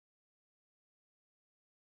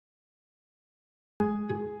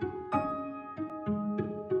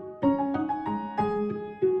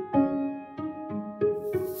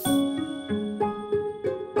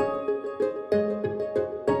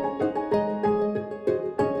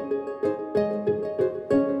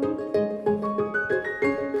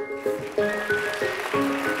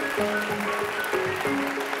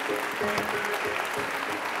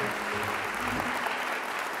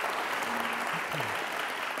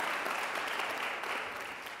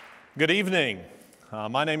Good evening.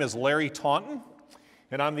 My name is Larry Taunton,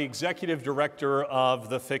 and I'm the Executive Director of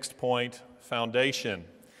the Fixed Point Foundation.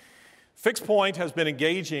 Fixed Point has been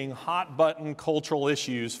engaging hot-button cultural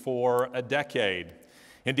issues for a decade.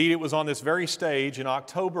 Indeed, it was on this very stage in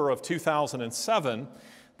October of 2007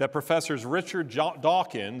 that Professors Richard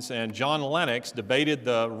Dawkins and John Lennox debated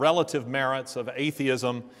the relative merits of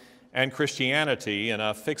atheism and Christianity in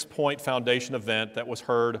a Fixed Point Foundation event that was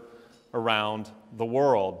heard around the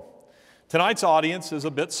world. Tonight's audience is a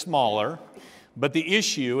bit smaller, but the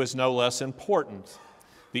issue is no less important.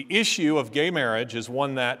 The issue of gay marriage is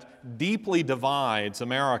one that deeply divides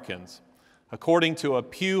Americans. According to a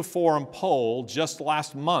Pew Forum poll just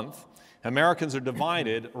last month, Americans are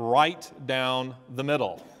divided right down the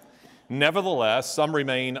middle. Nevertheless, some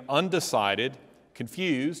remain undecided,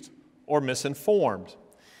 confused, or misinformed.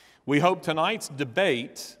 We hope tonight's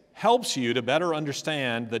debate helps you to better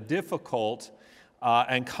understand the difficult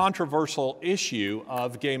and controversial issue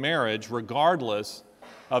of gay marriage, regardless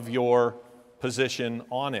of your position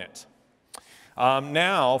on it.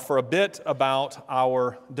 Now, for a bit about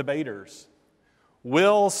our debaters.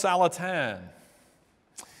 Will Saletan,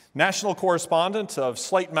 national correspondent of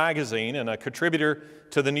Slate magazine and a contributor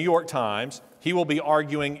to the New York Times, he will be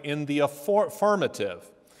arguing in the affirmative.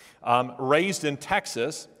 Raised in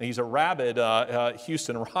Texas, he's a rabid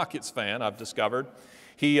Houston Rockets fan, I've discovered.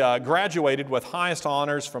 He graduated with highest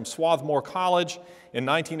honors from Swarthmore College in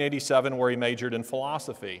 1987, where he majored in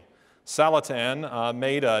philosophy. Saletan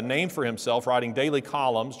made a name for himself writing daily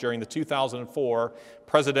columns during the 2004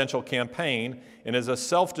 presidential campaign and is a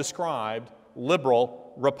self-described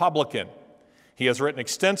liberal Republican. He has written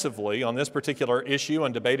extensively on this particular issue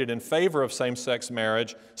and debated in favor of same-sex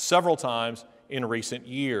marriage several times in recent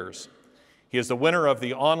years. He is the winner of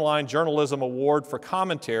the Online Journalism Award for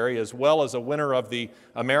Commentary, as well as a winner of the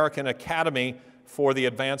American Academy for the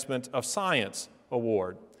Advancement of Science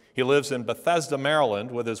Award. He lives in Bethesda,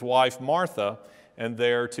 Maryland, with his wife, Martha, and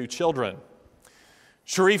their 2 children.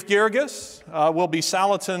 Sherif Girgis will be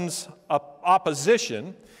Saletan's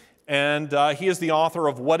opposition, and he is the author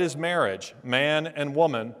of What is Marriage? Man and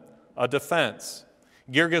Woman, a Defense.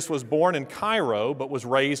 Girgis was born in Cairo, but was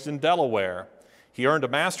raised in Delaware. He earned a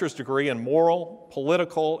master's degree in moral,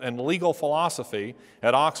 political, and legal philosophy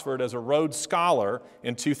at Oxford as a Rhodes Scholar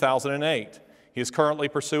in 2008. He is currently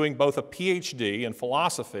pursuing both a PhD in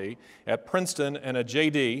philosophy at Princeton and a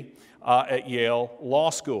JD at Yale Law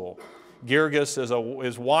School. Girgis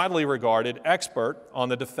is widely regarded expert on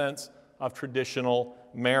the defense of traditional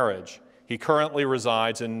marriage. He currently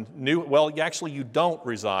resides in actually you don't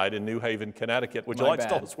reside in New Haven, Connecticut. Would you like to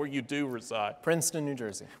tell us where you do reside? Princeton, New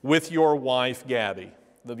Jersey. With your wife, Gabby.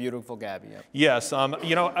 The beautiful Gabby, yep. Yes,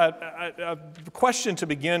 a question to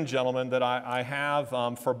begin, gentlemen, that I have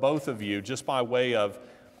for both of you, just by way of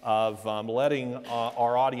letting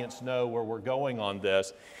our audience know where we're going on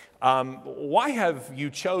this. Why have you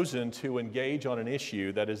chosen to engage on an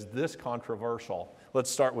issue that is this controversial? Let's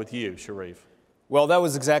start with you, Sherif. Well, that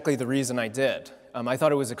was exactly the reason I did. I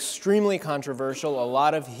thought it was extremely controversial, a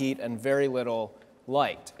lot of heat, and very little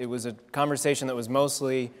liked. It was a conversation that was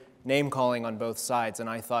mostly name-calling on both sides, and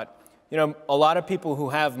I thought, a lot of people who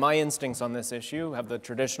have my instincts on this issue, have the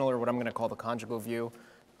traditional, or what I'm going to call the conjugal view,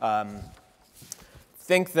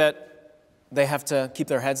 think that they have to keep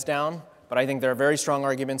their heads down, but I think there are very strong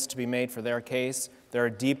arguments to be made for their case. There are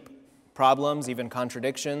deep problems, even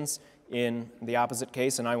contradictions, in the opposite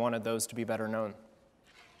case, and I wanted those to be better known.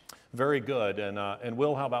 Very good. And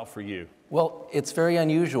Will, how about for you? Well, it's very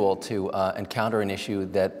unusual to encounter an issue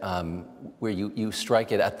that where you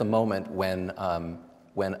strike it at the moment when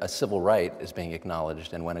a civil right is being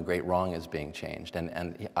acknowledged and when a great wrong is being changed.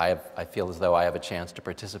 And I feel as though I have a chance to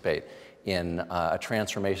participate in a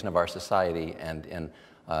transformation of our society and in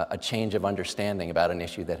a change of understanding about an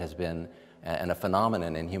issue that has been, and a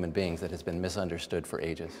phenomenon in human beings that has been misunderstood for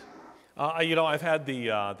ages. I've had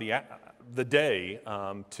the day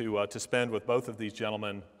to spend with both of these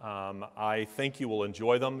gentlemen. I think you will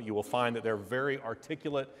enjoy them. You will find that they're very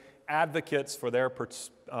articulate advocates for their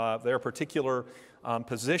particular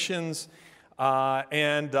positions.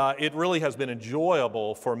 And it really has been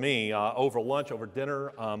enjoyable for me over lunch, over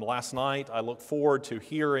dinner last night. I look forward to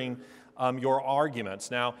hearing your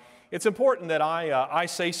arguments. Now, it's important that I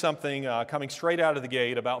say something coming straight out of the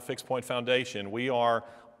gate about Fixed Point Foundation. We are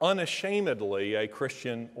unashamedly a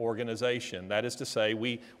Christian organization. That is to say,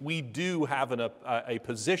 we do have a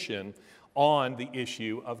position on the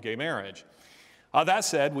issue of gay marriage. That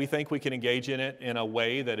said, we think we can engage in it in a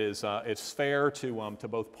way that is it's fair to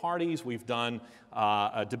both parties. We've done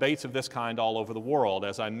debates of this kind all over the world.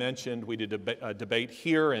 As I mentioned, we did a debate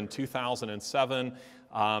here in 2007.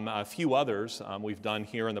 A few others we've done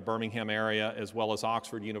here in the Birmingham area, as well as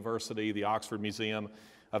Oxford University, the Oxford Museum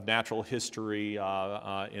of Natural History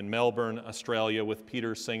in Melbourne, Australia, with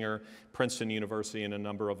Peter Singer, Princeton University, and a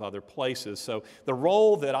number of other places. So the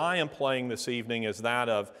role that I am playing this evening is that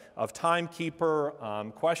of timekeeper.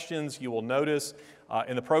 Questions you will notice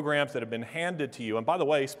in the programs that have been handed to you. And by the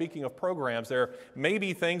way, speaking of programs, there may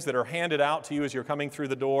be things that are handed out to you as you're coming through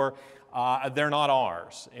the door. They're not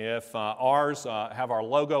ours. If ours have our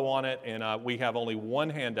logo on it, and we have only one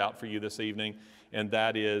handout for you this evening, and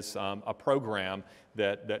that is a program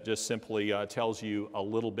that just simply tells you a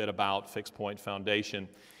little bit about Fixed Point Foundation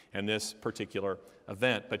and this particular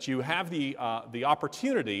event. But you have the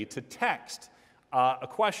opportunity to text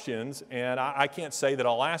questions, and I can't say that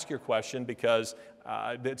I'll ask your question because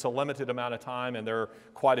it's a limited amount of time, and there are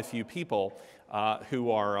quite a few people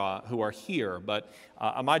who are here. But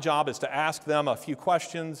my job is to ask them a few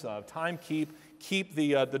questions, keep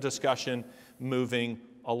the discussion moving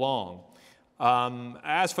along.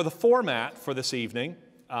 As for the format for this evening,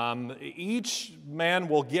 each man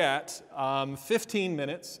will get 15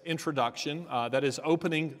 minutes introduction, that is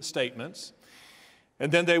opening statements,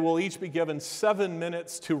 and then they will each be given 7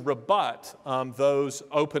 minutes to rebut those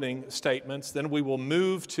opening statements. Then we will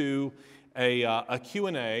move to a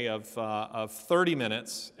Q&A of 30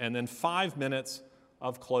 minutes, and then 5 minutes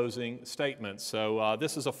of closing statements. So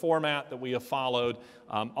this is a format that we have followed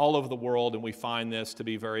all over the world, and we find this to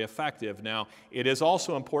be very effective. Now, it is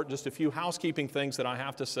also important, just a few housekeeping things that I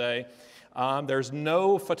have to say. There's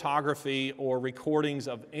no photography or recordings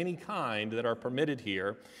of any kind that are permitted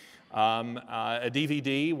here. A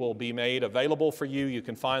DVD will be made available for you. You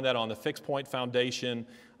can find that on the Fixed Point Foundation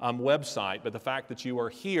website. But the fact that you are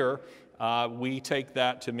here, we take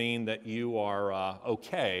that to mean that you are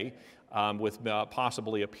okay with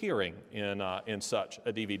possibly appearing in such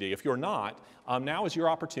a DVD. If you're not, now is your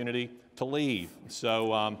opportunity to leave.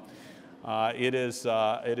 So it is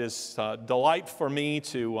a delight for me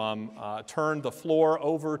to turn the floor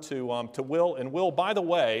over to Will. And Will, by the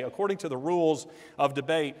way, according to the rules of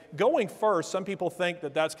debate, going first, some people think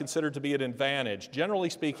that that's considered to be an advantage. Generally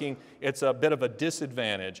speaking, it's a bit of a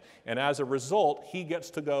disadvantage. And as a result, he gets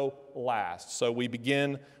to go last. So we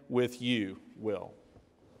begin with you, Will.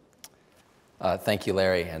 Thank you,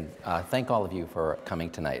 Larry, and thank all of you for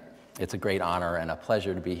coming tonight. It's a great honor and a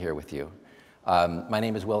pleasure to be here with you. My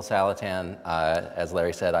name is Will Saletan. As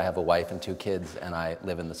Larry said, I have a wife and 2 kids, and I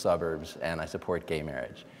live in the suburbs, and I support gay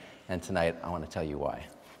marriage. And tonight, I want to tell you why.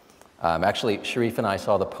 Actually, Sherif and I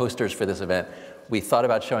saw the posters for this event. We thought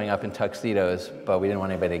about showing up in tuxedos, but we didn't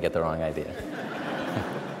want anybody to get the wrong idea.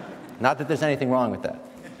 Not that there's anything wrong with that.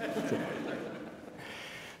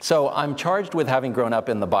 So I'm charged with having grown up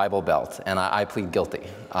in the Bible Belt, and I plead guilty.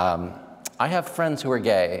 I have friends who are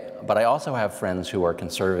gay, but I also have friends who are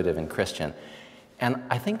conservative and Christian. And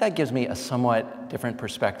I think that gives me a somewhat different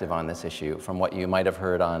perspective on this issue from what you might have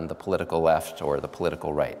heard on the political left or the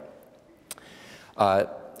political right.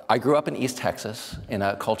 I grew up in East Texas in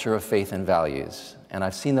a culture of faith and values, and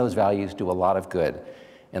I've seen those values do a lot of good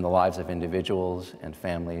in the lives of individuals and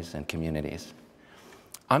families and communities.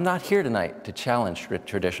 I'm not here tonight to challenge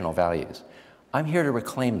traditional values. I'm here to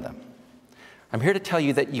reclaim them. I'm here to tell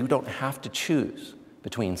you that you don't have to choose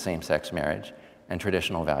between same-sex marriage and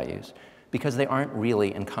traditional values because they aren't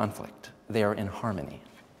really in conflict. They are in harmony.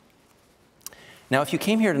 Now, if you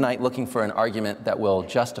came here tonight looking for an argument that will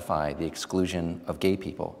justify the exclusion of gay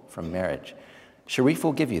people from marriage, Sherif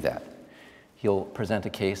will give you that. He'll present a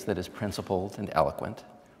case that is principled and eloquent,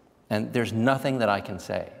 and there's nothing that I can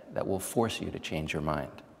say that will force you to change your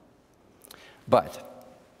mind. But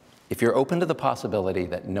if you're open to the possibility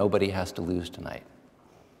that nobody has to lose tonight,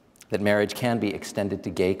 that marriage can be extended to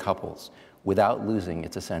gay couples without losing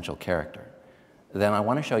its essential character, then I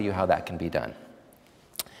want to show you how that can be done.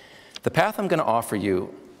 The path I'm going to offer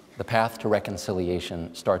you, the path to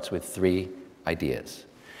reconciliation, starts with 3 ideas.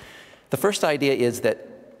 The first idea is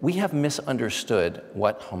that we have misunderstood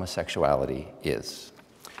what homosexuality is.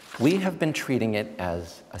 We have been treating it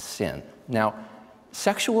as a sin. Now,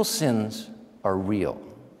 sexual sins are real.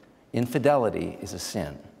 Infidelity is a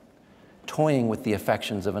sin. Toying with the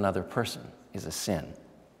affections of another person is a sin.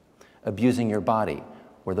 Abusing your body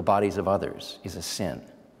or the bodies of others is a sin.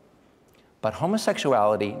 But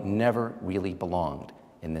homosexuality never really belonged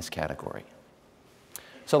in this category.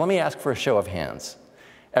 So let me ask for a show of hands.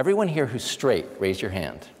 Everyone here who's straight, raise your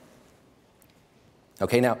hand.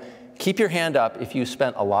 Okay, now, Keep your hand up if you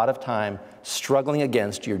spent a lot of time struggling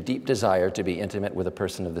against your deep desire to be intimate with a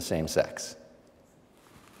person of the same sex.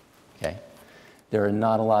 Okay? There are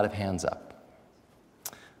not a lot of hands up.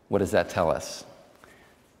 What does that tell us?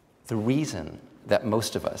 The reason that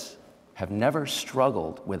most of us have never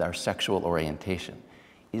struggled with our sexual orientation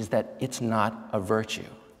is that it's not a virtue.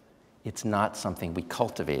 It's not something we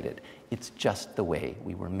cultivated. It's just the way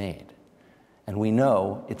we were made. And we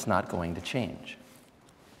know it's not going to change.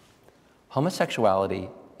 Homosexuality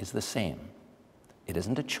is the same. It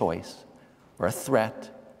isn't a choice or a threat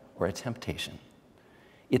or a temptation.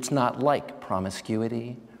 It's not like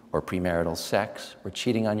promiscuity or premarital sex or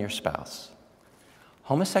cheating on your spouse.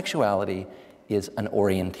 Homosexuality is an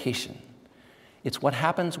orientation. It's what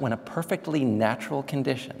happens when a perfectly natural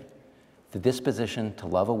condition, the disposition to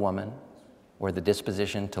love a woman or the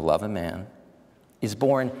disposition to love a man, is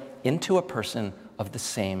born into a person of the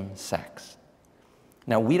same sex.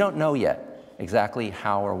 Now, we don't know yet exactly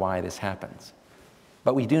how or why this happens,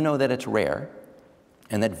 but we do know that it's rare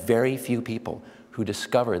and that very few people who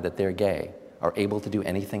discover that they're gay are able to do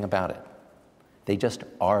anything about it. They just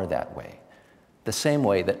are that way, the same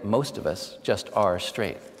way that most of us just are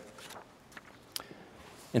straight.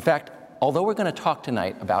 In fact, although we're going to talk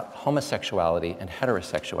tonight about homosexuality and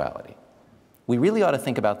heterosexuality, we really ought to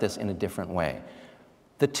think about this in a different way.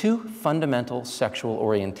 The two fundamental sexual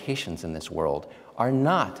orientations in this world are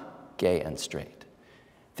not gay and straight.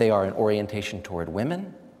 They are an orientation toward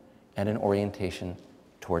women and an orientation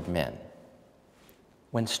toward men.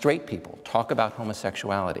 When straight people talk about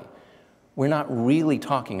homosexuality, we're not really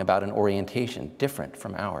talking about an orientation different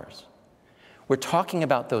from ours. We're talking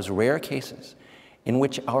about those rare cases in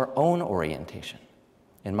which our own orientation,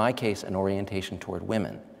 in my case, an orientation toward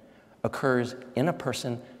women, occurs in a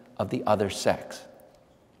person of the other sex.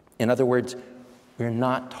 In other words, we're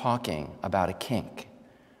not talking about a kink.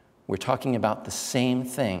 We're talking about the same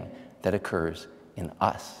thing that occurs in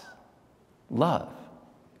us. Love.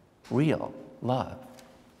 Real love.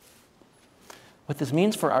 What this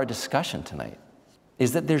means for our discussion tonight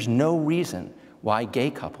is that there's no reason why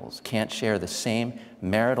gay couples can't share the same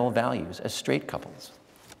marital values as straight couples.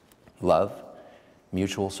 Love,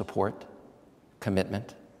 mutual support,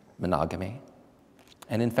 commitment, monogamy.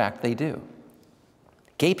 And in fact, they do.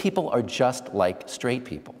 Gay people are just like straight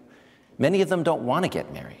people. Many of them don't want to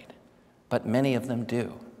get married, but many of them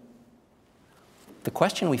do. The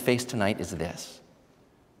question we face tonight is this: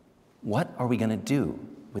 what are we going to do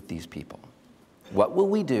with these people? What will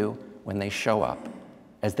we do when they show up,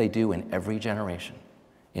 as they do in every generation,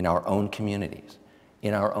 in our own communities,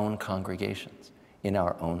 in our own congregations, in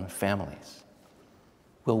our own families?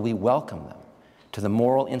 Will we welcome them to the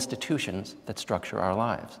moral institutions that structure our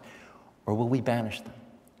lives, or will we banish them?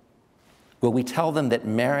 Will we tell them that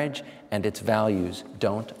marriage and its values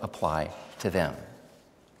don't apply to them?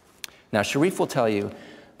 Now, Sherif will tell you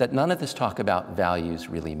that none of this talk about values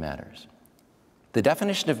really matters. The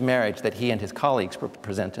definition of marriage that he and his colleagues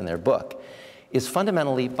present in their book is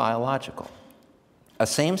fundamentally biological. A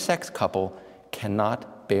same-sex couple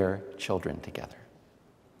cannot bear children together.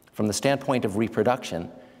 From the standpoint of reproduction,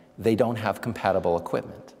 they don't have compatible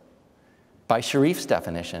equipment. By Sherif's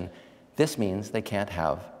definition, this means they can't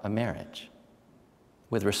have a marriage.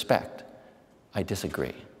 With respect, I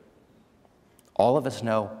disagree. All of us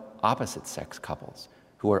know opposite-sex couples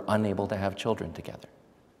who are unable to have children together.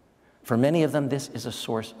 For many of them, this is a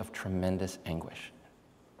source of tremendous anguish.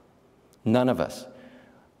 None of us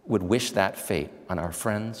would wish that fate on our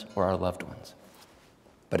friends or our loved ones.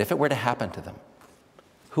 But if it were to happen to them,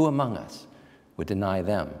 who among us would deny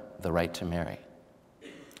them the right to marry?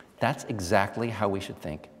 That's exactly how we should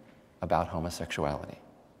think about homosexuality.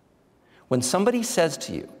 When somebody says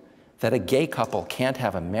to you that a gay couple can't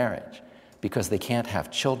have a marriage because they can't have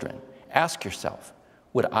children, ask yourself,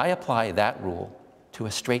 would I apply that rule to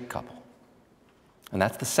a straight couple? And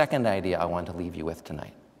that's the second idea I want to leave you with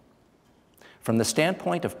tonight. From the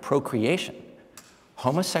standpoint of procreation,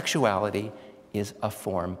 homosexuality is a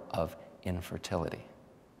form of infertility.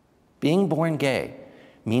 Being born gay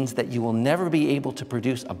means that you will never be able to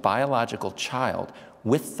produce a biological child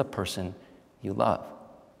with the person you love.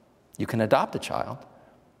 You can adopt a child.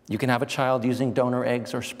 You can have a child using donor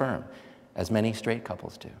eggs or sperm, as many straight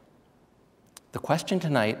couples do. The question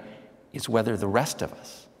tonight is whether the rest of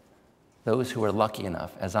us, those who are lucky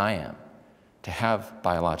enough, as I am, to have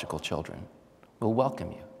biological children, will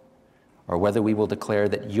welcome you, or whether we will declare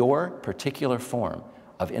that your particular form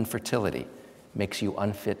of infertility makes you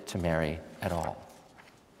unfit to marry at all.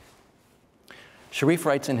 Sherif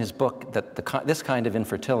writes in his book that this kind of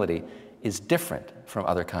infertility is different from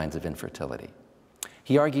other kinds of infertility.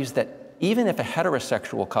 He argues that even if a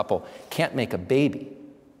heterosexual couple can't make a baby,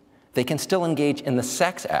 they can still engage in the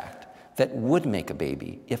sex act that would make a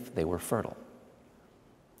baby if they were fertile.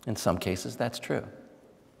 In some cases, that's true.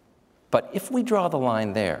 But if we draw the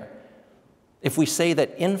line there, if we say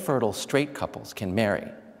that infertile straight couples can marry,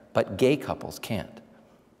 but gay couples can't,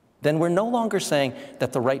 then we're no longer saying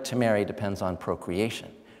that the right to marry depends on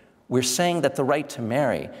procreation. We're saying that the right to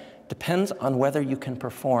marry depends on whether you can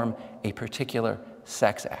perform a particular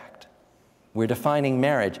sex act. We're defining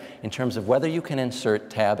marriage in terms of whether you can insert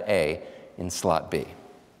tab A in slot B.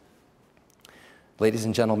 Ladies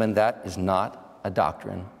and gentlemen, that is not a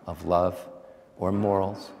doctrine of love or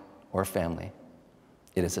morals or family.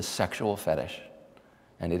 It is a sexual fetish,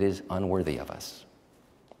 and it is unworthy of us.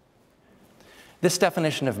 This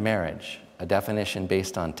definition of marriage, a definition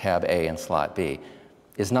based on tab A and slot B,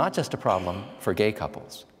 is not just a problem for gay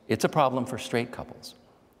couples. It's a problem for straight couples.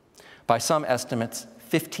 By some estimates,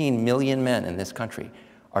 15 million men in this country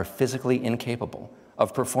are physically incapable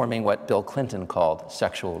of performing what Bill Clinton called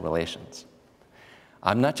sexual relations.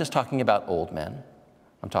 I'm not just talking about old men.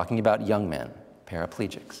 I'm talking about young men,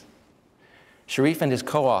 paraplegics. Sherif and his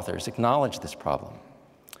co-authors acknowledge this problem.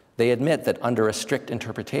 They admit that under a strict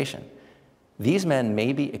interpretation, these men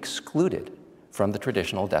may be excluded from the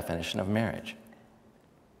traditional definition of marriage.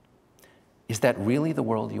 Is that really the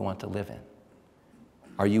world you want to live in?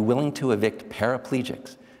 Are you willing to evict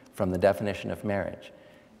paraplegics from the definition of marriage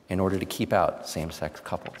in order to keep out same-sex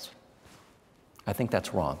couples? I think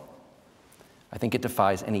that's wrong. I think it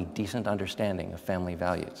defies any decent understanding of family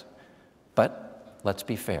values. But let's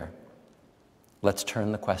be fair. Let's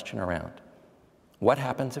turn the question around. What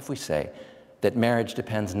happens if we say that marriage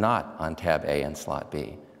depends not on tab A and slot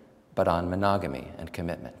B, but on monogamy and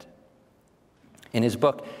commitment? In his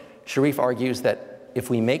book, Sherif argues that if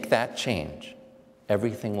we make that change,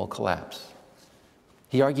 everything will collapse.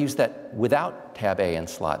 He argues that without tab A and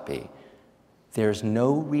slot B, there's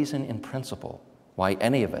no reason in principle why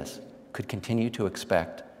any of us could continue to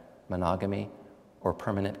expect monogamy or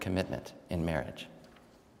permanent commitment in marriage.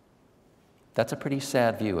 That's a pretty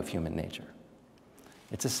sad view of human nature.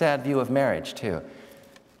 It's a sad view of marriage, too.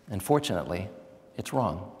 And fortunately, it's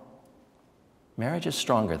wrong. Marriage is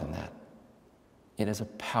stronger than that. It is a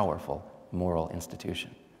powerful moral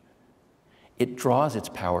institution. It draws its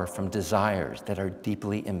power from desires that are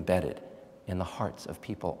deeply embedded in the hearts of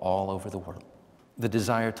people all over the world. The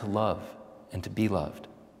desire to love and to be loved,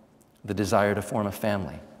 the desire to form a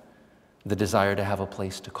family, the desire to have a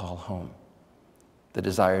place to call home, the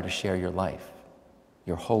desire to share your life,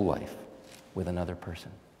 your whole life, with another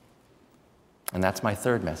person. And that's my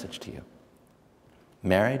third message to you.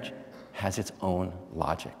 Marriage has its own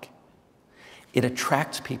logic. It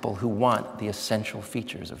attracts people who want the essential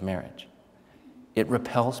features of marriage. It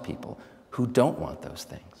repels people who don't want those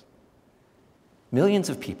things. Millions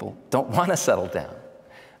of people don't want to settle down.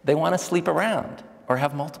 They want to sleep around or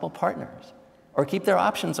have multiple partners or keep their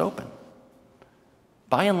options open.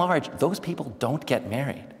 By and large, those people don't get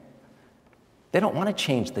married. They don't want to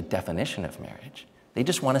change the definition of marriage. They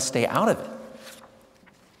just want to stay out of it.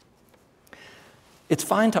 It's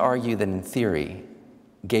fine to argue that in theory,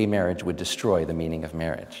 gay marriage would destroy the meaning of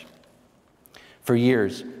marriage. For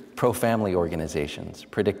years, pro-family organizations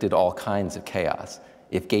predicted all kinds of chaos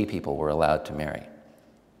if gay people were allowed to marry.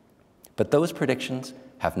 But those predictions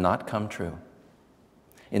have not come true.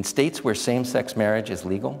 In states where same-sex marriage is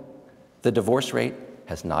legal, the divorce rate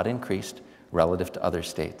has not increased relative to other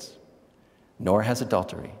states, nor has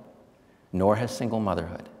adultery, nor has single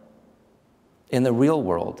motherhood. In the real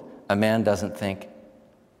world, a man doesn't think,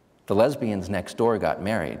 the lesbians next door got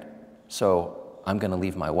married, so I'm going to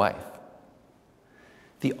leave my wife.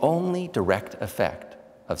 The only direct effect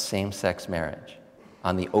of same-sex marriage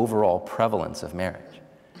on the overall prevalence of marriage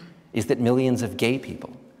is that millions of gay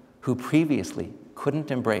people who previously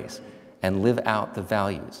couldn't embrace and live out the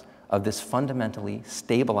values of this fundamentally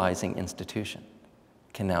stabilizing institution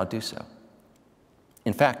can now do so.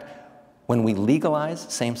 In fact, when we legalize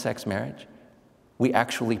same-sex marriage, we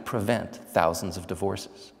actually prevent thousands of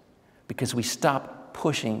divorces because we stop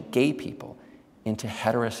pushing gay people into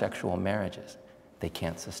heterosexual marriages they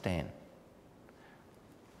can't sustain.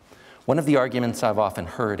 One of the arguments I've often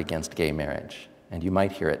heard against gay marriage, and you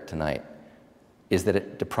might hear it tonight, is that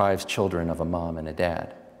it deprives children of a mom and a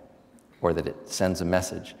dad, or that it sends a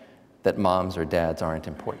message that moms or dads aren't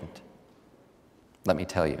important. Let me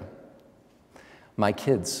tell you, my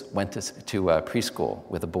kids went to preschool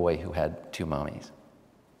with a boy who had two mommies.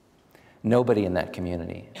 Nobody in that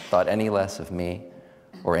community thought any less of me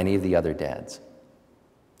or any of the other dads.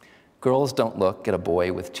 Girls don't look at a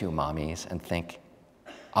boy with two mommies and think,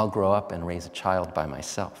 I'll grow up and raise a child by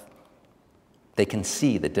myself. They can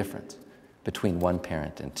see the difference between one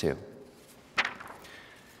parent and two.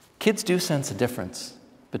 Kids do sense a difference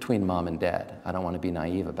between mom and dad. I don't want to be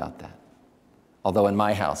naive about that. Although in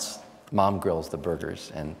my house, mom grills the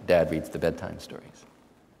burgers and dad reads the bedtime stories.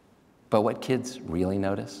 But what kids really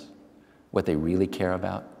notice, what they really care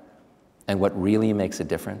about, and what really makes a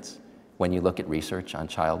difference when you look at research on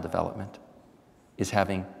child development is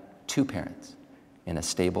having two parents in a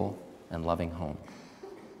stable and loving home.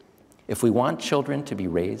 If we want children to be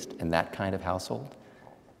raised in that kind of household,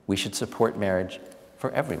 we should support marriage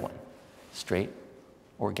for everyone, straight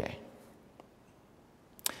or gay.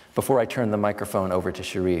 Before I turn the microphone over to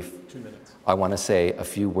Sherif, I want to say a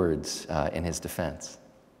few words in his defense.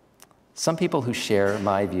 Some people who share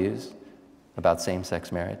my views about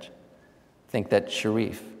same-sex marriage think that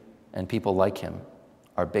Sherif and people like him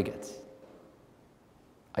are bigots.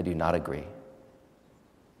 I do not agree.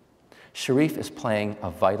 Sherif is playing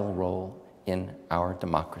a vital role in our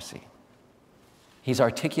democracy. He's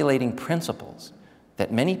articulating principles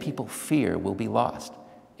that many people fear will be lost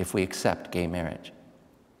if we accept gay marriage.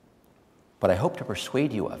 What I hope to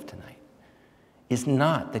persuade you of tonight is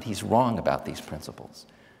not that he's wrong about these principles,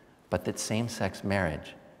 but that same-sex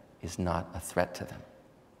marriage is not a threat to them.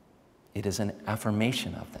 It is an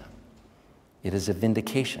affirmation of them. It is a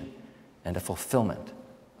vindication and a fulfillment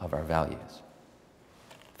of our values.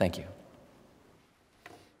 Thank you.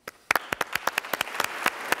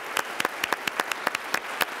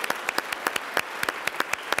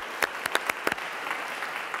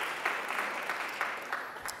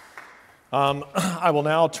 I will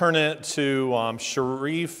now turn it to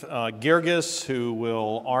Sherif Girgis, who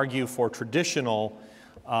will argue for traditional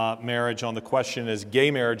marriage on the question, is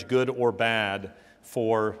gay marriage good or bad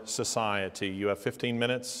for society? You have 15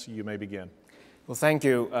 minutes. You may begin. Well, thank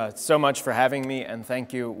you so much for having me, and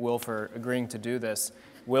thank you, Will, for agreeing to do this.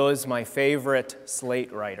 Will is my favorite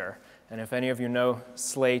Slate writer, and if any of you know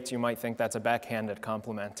Slate, you might think that's a backhanded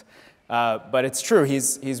compliment. But it's true.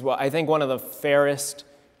 He's I think, one of the fairest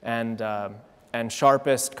and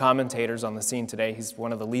sharpest commentators on the scene today. He's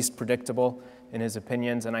one of the least predictable in his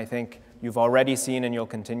opinions, and I think you've already seen and you'll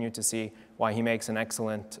continue to see why he makes an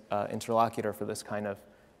excellent interlocutor for this kind of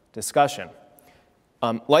discussion.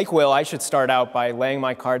 Like Will, I should start out by laying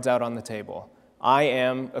my cards out on the table. I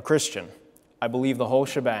am a Christian. I believe the whole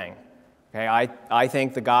shebang. Okay, I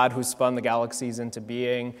think the God who spun the galaxies into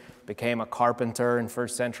being became a carpenter in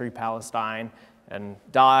first century Palestine and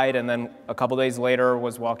died, and then a couple days later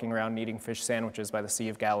was walking around eating fish sandwiches by the Sea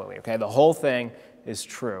of Galilee. Okay, the whole thing is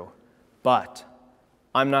true, but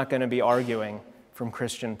I'm not going to be arguing from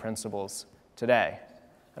Christian principles today.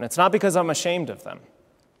 And it's not because I'm ashamed of them,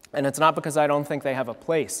 and it's not because I don't think they have a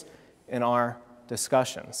place in our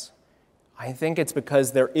discussions. I think it's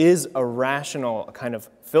because there is a rational, a kind of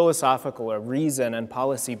philosophical, a reason and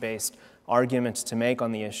policy-based argument to make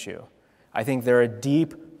on the issue. I think there are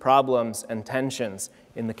deep problems and tensions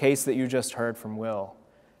in the case that you just heard from Will.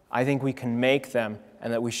 I think we can make them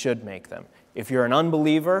and that we should make them. If you're an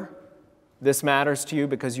unbeliever, this matters to you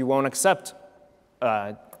because you won't accept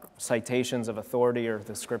citations of authority or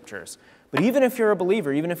the scriptures. But even if you're a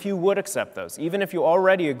believer, even if you would accept those, even if you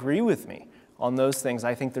already agree with me on those things,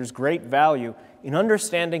 I think there's great value in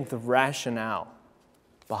understanding the rationale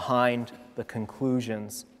behind the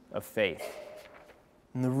conclusions of faith.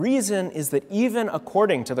 And the reason is that even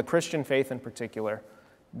according to the Christian faith in particular,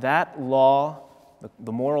 that law,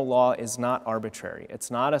 the moral law, is not arbitrary.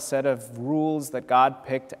 It's not a set of rules that God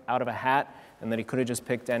picked out of a hat and that he could have just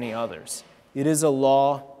picked any others. It is a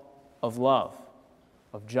law of love,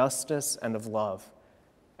 of justice and of love.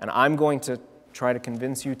 And I'm going to try to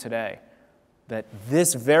convince you today that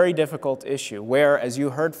this very difficult issue, where, as you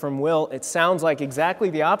heard from Will, it sounds like exactly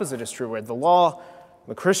the opposite is true, where the law,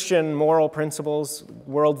 the Christian moral principles,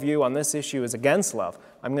 worldview on this issue is against love,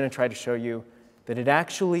 I'm going to try to show you that it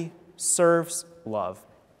actually serves love,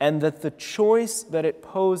 and that the choice that it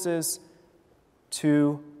poses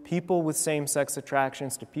to people with same-sex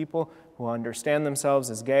attractions, to people who understand themselves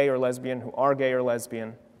as gay or lesbian, who are gay or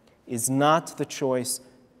lesbian, is not the choice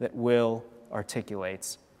that Will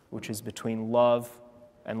articulates, which is between love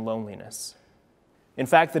and loneliness. In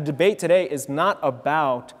fact, the debate today is not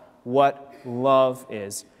about what love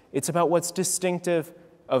is. It's about what's distinctive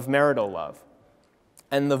of marital love.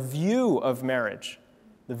 And the view of marriage,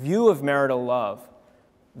 the view of marital love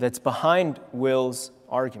that's behind Will's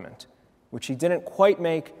argument, which he didn't quite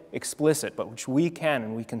make explicit, but which we can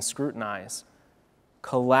and we can scrutinize,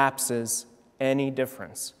 collapses any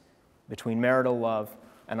difference between marital love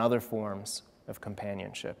and other forms of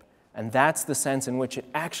companionship. And that's the sense in which it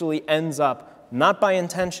actually ends up, not by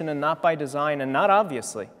intention and not by design and not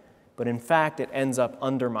obviously, but in fact it ends up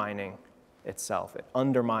undermining itself. It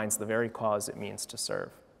undermines the very cause it means to serve.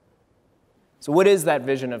 So what is that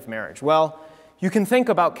vision of marriage? Well, you can think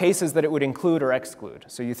about cases that it would include or exclude.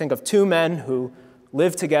 So you think of two men who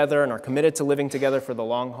live together and are committed to living together for the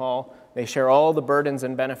long haul. They share all the burdens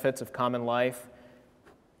and benefits of common life.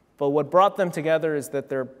 But what brought them together is that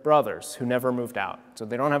they're brothers who never moved out. So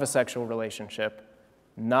they don't have a sexual relationship,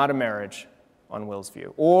 not a marriage on Will's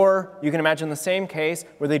view. Or you can imagine the same case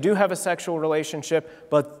where they do have a sexual relationship,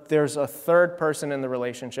 but there's a third person in the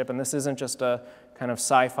relationship, and this isn't just a kind of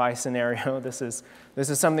sci-fi scenario. This is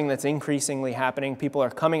something that's increasingly happening. People are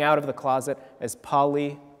coming out of the closet as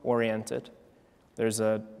poly-oriented. There's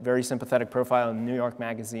a very sympathetic profile in New York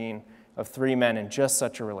Magazine of 3 men in just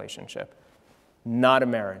such a relationship. Not a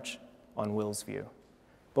marriage on Will's view.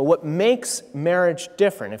 But what makes marriage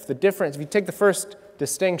different, if you take the first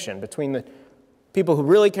distinction between the people who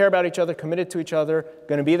really care about each other, committed to each other,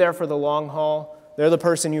 going to be there for the long haul, they're the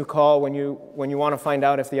person you call when you want to find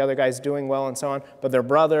out if the other guy's doing well and so on, but they're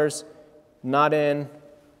brothers, not in,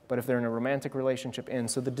 but if they're in a romantic relationship, in.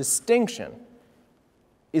 So the distinction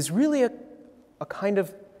is really a kind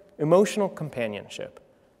of emotional companionship.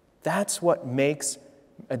 That's what makes,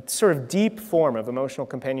 a sort of deep form of emotional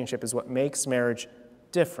companionship is what makes marriage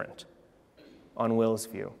different on Will's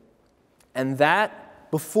view. And that,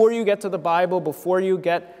 before you get to the Bible, before you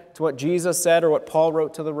get to what Jesus said or what Paul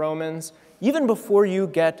wrote to the Romans, even before you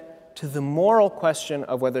get to the moral question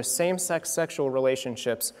of whether same-sex sexual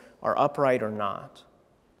relationships are upright or not,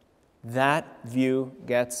 that view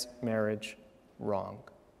gets marriage wrong.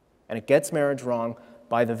 And it gets marriage wrong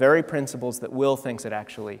by the very principles that Will thinks it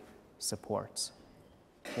actually supports.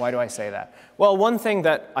 Why do I say that? Well, one thing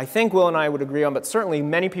that I think Will and I would agree on, but certainly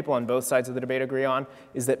many people on both sides of the debate agree on,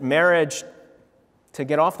 is that marriage, to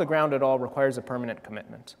get off the ground at all, requires a permanent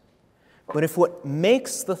commitment. But if what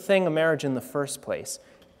makes the thing a marriage in the first place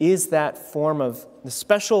is that form of the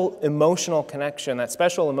special emotional connection, that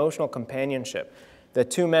special emotional companionship that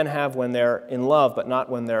two men have when they're in love but not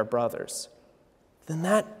when they're brothers, then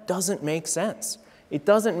that doesn't make sense. It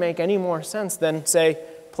doesn't make any more sense than, say,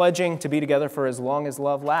 pledging to be together for as long as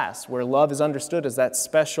love lasts, where love is understood as that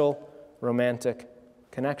special romantic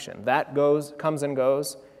connection. That comes and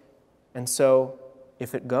goes, and so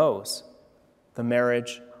if it goes, the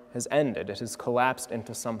marriage has ended. It has collapsed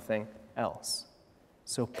into something else.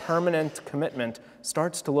 So permanent commitment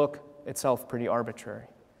starts to look itself pretty arbitrary.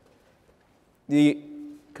 The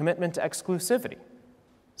commitment to exclusivity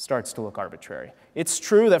starts to look arbitrary. It's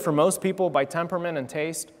true that for most people, by temperament and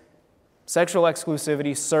taste, sexual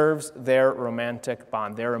exclusivity serves their romantic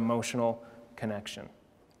bond, their emotional connection.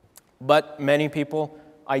 But many people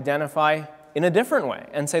identify in a different way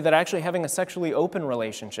and say that actually having a sexually open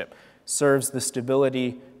relationship serves the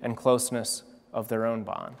stability and closeness of their own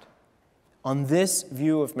bond. On this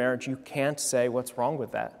view of marriage, you can't say what's wrong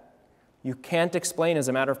with that. You can't explain as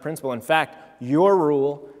a matter of principle. In fact, your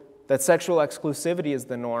rule that sexual exclusivity is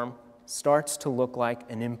the norm starts to look like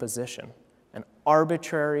an imposition, an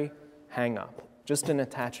arbitrary hang-up, just an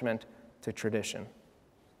attachment to tradition.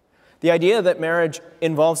 The idea that marriage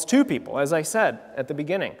involves two people, as I said at the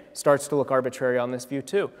beginning, starts to look arbitrary on this view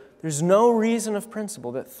too. There's no reason of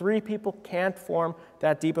principle that 3 people can't form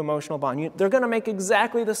that deep emotional bond. They're going to make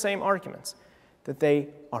exactly the same arguments, that they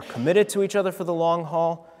are committed to each other for the long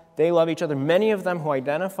haul, they love each other. Many of them who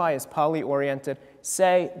identify as poly-oriented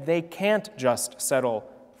say they can't just settle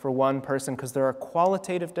for one person because there are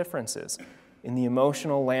qualitative differences in the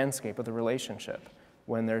emotional landscape of the relationship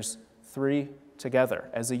when there's 3 together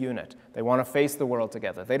as a unit. They want to face the world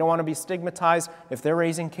together. They don't want to be stigmatized. If they're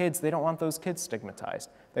raising kids, they don't want those kids stigmatized.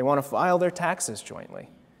 They want to file their taxes jointly.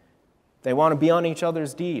 They want to be on each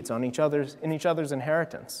other's deeds, in each other's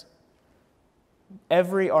inheritance.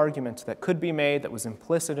 Every argument that could be made that was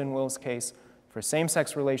implicit in Will's case for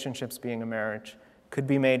same-sex relationships being a marriage could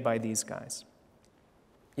be made by these guys.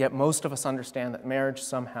 Yet most of us understand that marriage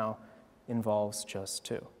somehow involves just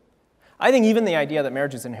 2. I think even the idea that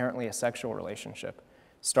marriage is inherently a sexual relationship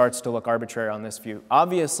starts to look arbitrary on this view.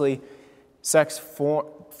 Obviously, sex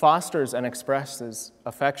fosters and expresses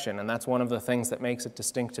affection, and that's one of the things that makes it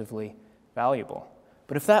distinctively valuable.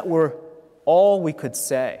 But if that were all we could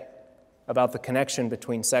say about the connection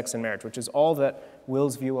between sex and marriage, which is all that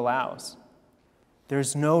Will's view allows,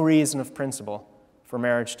 there's no reason of principle for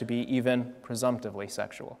marriage to be even presumptively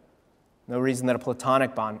sexual. No reason that a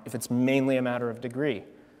platonic bond, if it's mainly a matter of degree,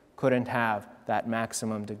 couldn't have that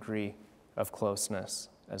maximum degree of closeness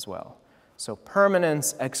as well. So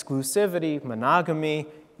permanence, exclusivity, monogamy,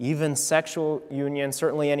 even sexual union,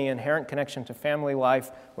 certainly any inherent connection to family life,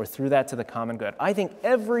 or through that to the common good. I think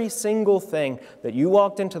every single thing that you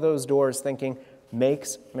walked into those doors thinking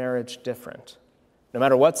makes marriage different, no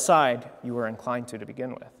matter what side you were inclined to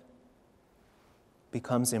begin with,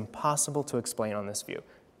 becomes impossible to explain on this view.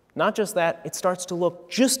 Not just that, it starts to look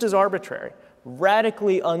just as arbitrary,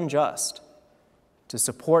 radically unjust to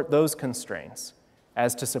support those constraints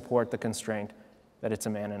as to support the constraint that it's a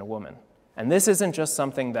man and a woman. And this isn't just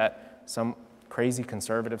something that some crazy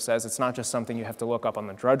conservative says. It's not just something you have to look up on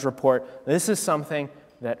the Drudge Report. This is something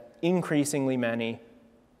that increasingly many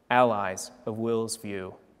allies of Will's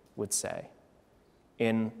view would say.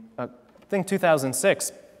 In, I think,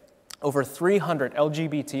 2006, over 300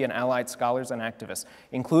 LGBT and allied scholars and activists,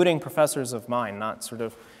 including professors of mine, not sort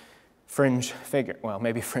of fringe figure, well,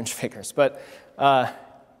 maybe fringe figures, but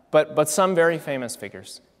some very famous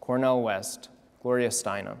figures, Cornel West, Gloria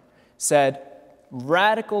Steinem, said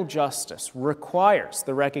radical justice requires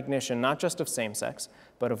the recognition not just of same-sex,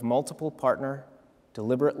 but of multiple partner,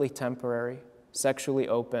 deliberately temporary, sexually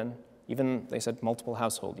open, even, they said, multiple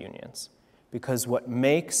household unions. Because what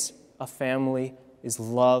makes a family is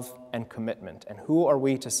love and commitment. And who are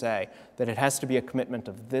we to say that it has to be a commitment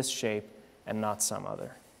of this shape and not some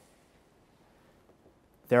other?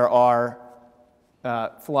 There are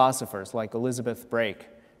philosophers like Elizabeth Brake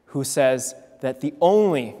who says that the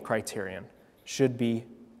only criterion should be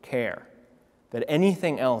care, that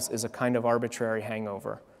anything else is a kind of arbitrary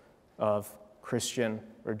hangover of Christian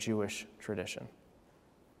or Jewish tradition.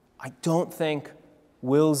 I don't think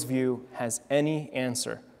Will's view has any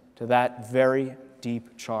answer to that very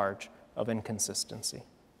deep charge of inconsistency.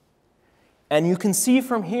 And you can see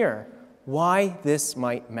from here why this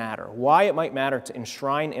might matter, why it might matter to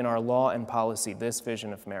enshrine in our law and policy this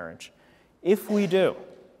vision of marriage. If we do,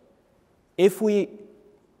 if we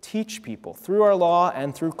teach people through our law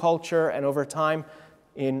and through culture and over time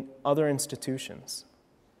in other institutions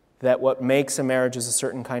that what makes a marriage is a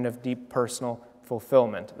certain kind of deep personal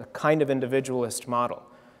fulfillment, a kind of individualist model,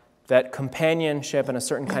 that companionship and a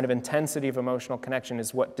certain kind of intensity of emotional connection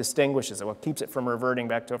is what distinguishes it, what keeps it from reverting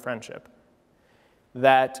back to a friendship,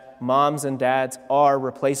 that moms and dads are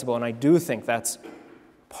replaceable, and I do think that's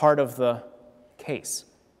part of the case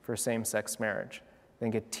for same-sex marriage. I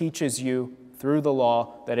think it teaches you through the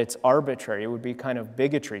law that it's arbitrary. It would be kind of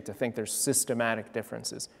bigotry to think there's systematic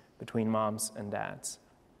differences between moms and dads.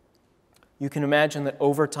 You can imagine that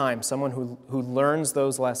over time, someone who learns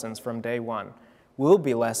those lessons from day one will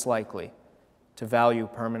be less likely to value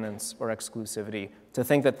permanence or exclusivity, to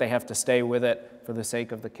think that they have to stay with it for the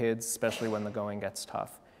sake of the kids, especially when the going gets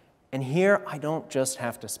tough. And here, I don't just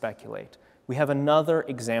have to speculate. We have another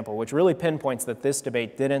example which really pinpoints that this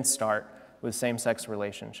debate didn't start with same-sex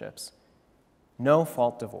relationships.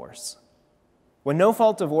 No-fault divorce. When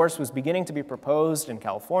no-fault divorce was beginning to be proposed in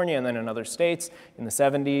California and then in other states in the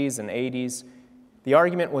 70s and 80s, the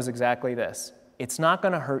argument was exactly this. It's not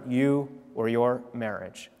going to hurt you or your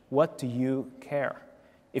marriage. What do you care?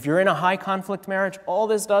 If you're in a high-conflict marriage, all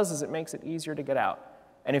this does is it makes it easier to get out.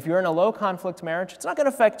 And if you're in a low-conflict marriage, it's not going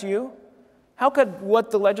to affect you. How could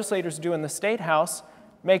what the legislators do in the State House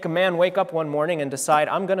make a man wake up one morning and decide,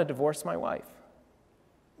 I'm going to divorce my wife?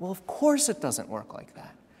 Well, of course it doesn't work like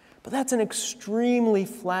that. But that's an extremely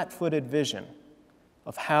flat-footed vision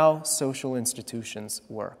of how social institutions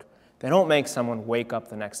work. They don't make someone wake up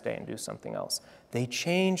the next day and do something else. They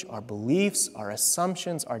change our beliefs, our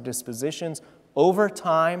assumptions, our dispositions over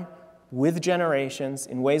time with generations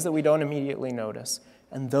in ways that we don't immediately notice.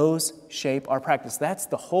 And those shape our practice. That's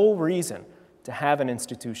the whole reason to have an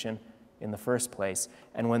institution in the first place.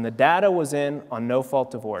 And when the data was in on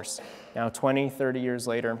no-fault divorce, now 20, 30 years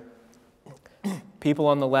later, people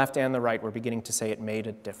on the left and the right were beginning to say it made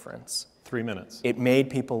a difference. 3 minutes. It made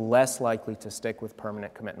people less likely to stick with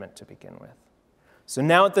permanent commitment to begin with. So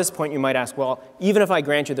now at this point you might ask, well, even if I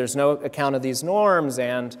grant you there's no account of these norms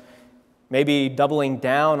and maybe doubling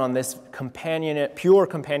down on this companionate, pure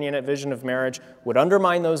companionate vision of marriage would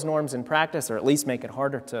undermine those norms in practice or at least make it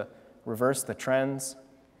harder to reverse the trends,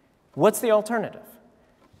 what's the alternative?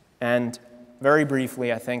 And very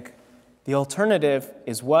briefly, I think the alternative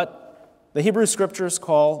is what the Hebrew scriptures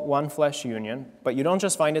call one flesh union, but you don't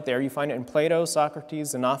just find it there. You find it in Plato,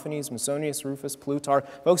 Socrates, Xenophanes, Musonius, Rufus, Plutarch,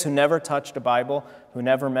 folks who never touched a Bible, who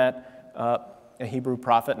never met a Hebrew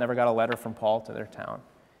prophet, never got a letter from Paul to their town.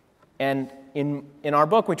 And in our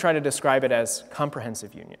book, we try to describe it as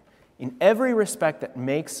comprehensive union. In every respect that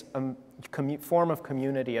makes a form of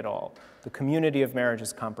community at all, the community of marriage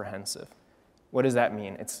is comprehensive. What does that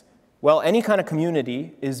mean? Well, any kind of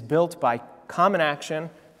community is built by common action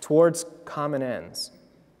towards common ends.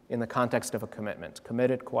 in the context of a commitment,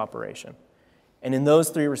 committed cooperation. And in those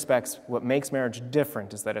three respects, what makes marriage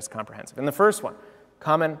different is that it's comprehensive. In the first one,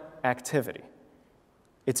 common activity.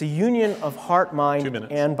 It's a union of heart, mind,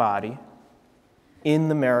 and body in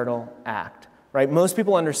the marital act, right? Most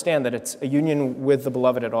people understand that it's a union with the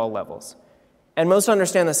beloved at all levels. And most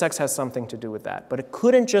understand that sex has something to do with that. But it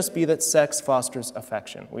couldn't just be that sex fosters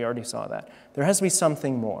affection. We already saw that. There has to be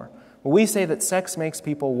something more. Well, we say that sex makes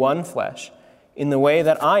people one flesh in the way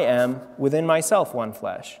that I am within myself one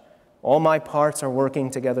flesh. All my parts are working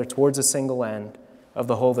together towards a single end of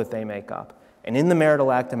the whole that they make up. And in the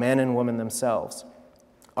marital act, the man and woman themselves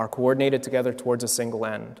are coordinated together towards a single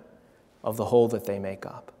end of the whole that they make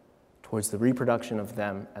up, towards the reproduction of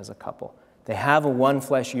them as a couple. They have a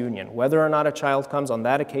one-flesh union, whether or not a child comes on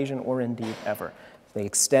that occasion or indeed ever. They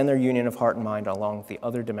extend their union of heart and mind along the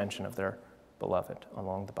other dimension of their beloved,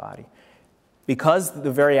 along the body. Because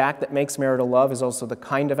the very act that makes marital love is also the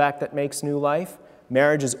kind of act that makes new life,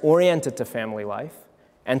 marriage is oriented to family life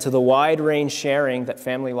and to the wide-range sharing that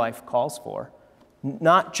family life calls for,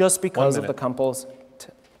 not just because of the couple's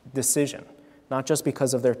decision, not just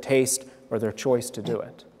because of their taste or their choice to do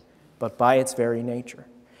it, but by its very nature.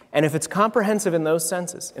 And if it's comprehensive in those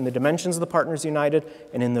senses, in the dimensions of the partners united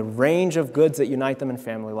and in the range of goods that unite them in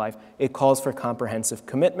family life, it calls for comprehensive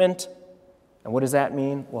commitment. And what does that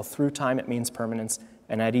mean? Well, through time it means permanence,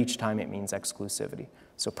 and at each time it means exclusivity.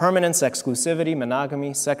 So permanence, exclusivity,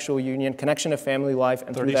 monogamy, sexual union, connection to family life,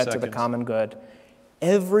 and through that to the common good.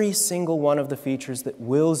 Every single one of the features that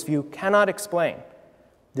Will's view cannot explain,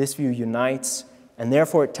 this view unites, and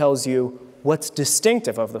therefore it tells you what's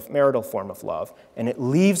distinctive of the marital form of love, and it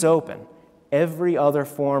leaves open every other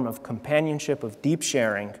form of companionship, of deep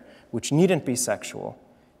sharing, which needn't be sexual,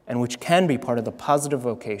 and which can be part of the positive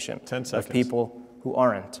vocation of people who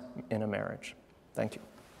aren't in a marriage. Thank you.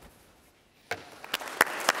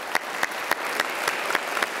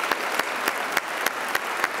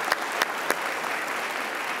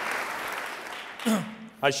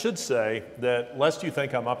 I should say that, lest you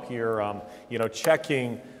think I'm up here,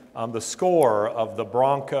 checking the score of the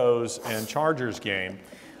Broncos and Chargers game,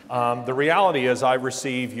 the reality is I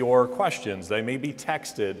receive your questions. They may be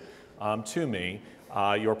texted to me.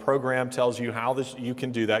 Your program tells you how you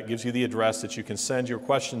can do that, gives you the address that you can send your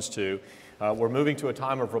questions to. We're moving to a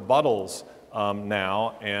time of rebuttals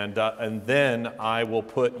now, and then I will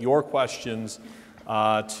put your questions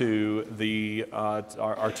to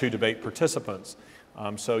our two debate participants.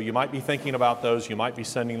 So you might be thinking about those, you might be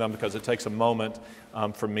sending them because it takes a moment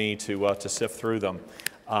for me to sift through them.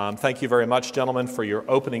 Thank you very much, gentlemen, for your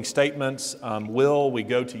opening statements. Will, we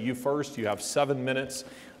go to you first. You have 7 minutes,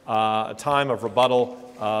 a time of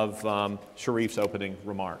rebuttal of Sherif's opening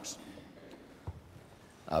remarks.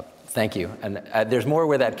 Thank you. And there's more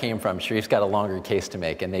where that came from. Sherif's got a longer case to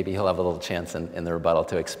make, and maybe he'll have a little chance in the rebuttal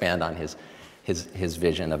to expand on his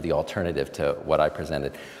vision of the alternative to what I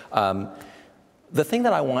presented. The thing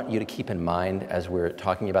that I want you to keep in mind as we're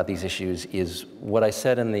talking about these issues is what I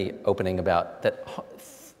said in the opening about that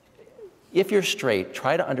if you're straight,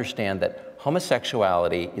 try to understand that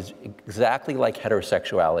homosexuality is exactly like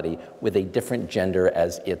heterosexuality with a different gender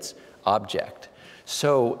as its object.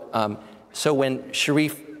 So when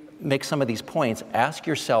Sherif makes some of these points, ask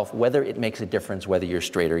yourself whether it makes a difference whether you're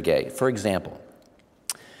straight or gay. For example,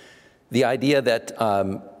 the idea that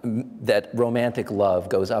that romantic love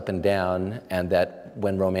goes up and down, and that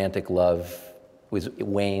when romantic love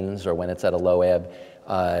wanes or when it's at a low ebb,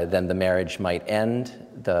 then the marriage might end,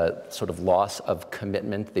 the sort of loss of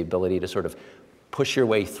commitment, the ability to sort of push your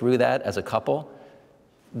way through that as a couple,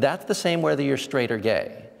 that's the same whether you're straight or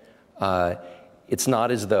gay. It's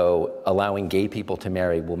not as though allowing gay people to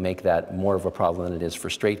marry will make that more of a problem than it is for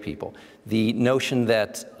straight people. The notion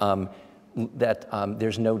that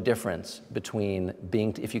there's no difference between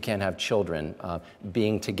being, if you can't have children,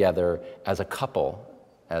 being together as a couple,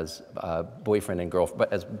 as boyfriend and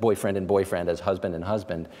girlfriend, as boyfriend and boyfriend, as husband and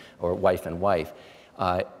husband, or wife and wife.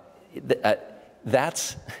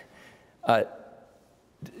 That's, I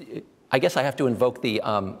guess I have to invoke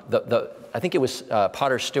I think it was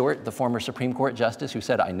Potter Stewart, the former Supreme Court Justice, who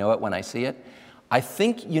said, "I know it when I see it." I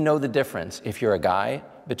think you know the difference, if you're a guy,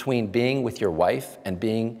 between being with your wife and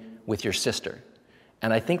being with your sister.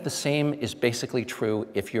 And I think the same is basically true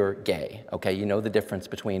if you're gay, okay? You know the difference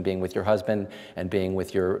between being with your husband and being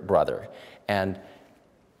with your brother. And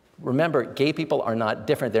remember, gay people are not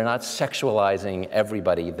different. They're not sexualizing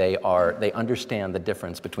everybody. They understand the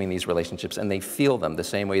difference between these relationships, and they feel them the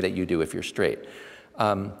same way that you do if you're straight.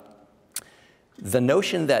 The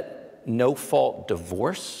notion that no-fault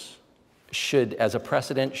divorce as a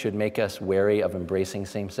precedent, should make us wary of embracing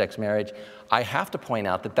same-sex marriage, I have to point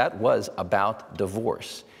out that that was about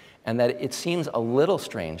divorce, and that it seems a little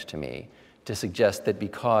strange to me to suggest that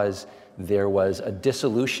because there was a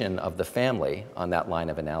dissolution of the family on that line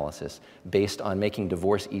of analysis based on making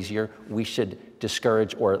divorce easier, we should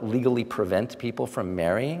discourage or legally prevent people from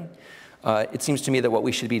marrying. It seems to me that what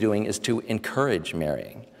we should be doing is to encourage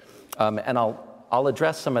marrying. And I'll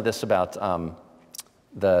address some of this about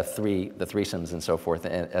the threesomes and so forth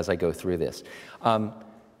as I go through this.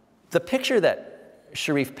 The picture that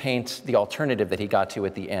Sherif paints, the alternative that he got to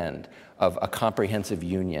at the end of a comprehensive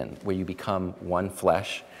union where you become one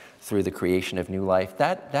flesh through the creation of new life,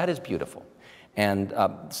 that is beautiful. And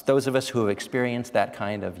those of us who have experienced that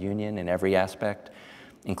kind of union in every aspect,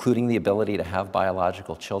 including the ability to have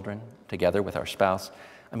biological children together with our spouse,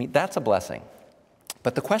 I mean, that's a blessing.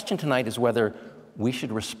 But the question tonight is whether we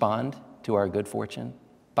should respond to our good fortune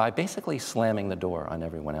by basically slamming the door on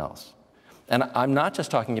everyone else. And I'm not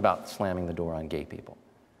just talking about slamming the door on gay people.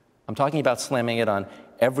 I'm talking about slamming it on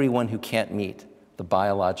everyone who can't meet the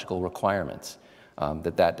biological requirements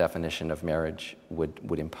that definition of marriage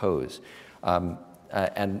would impose.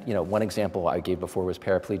 And you know, one example I gave before was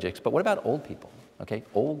paraplegics, but what about old people, okay?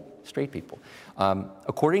 Old straight people.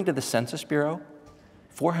 According to the Census Bureau,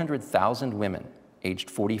 400,000 women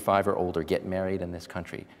aged 45 or older get married in this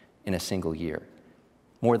country in a single year.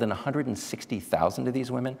 More than 160,000 of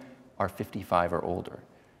these women are 55 or older,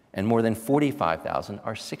 and more than 45,000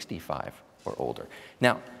 are 65 or older.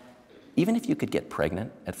 Now, even if you could get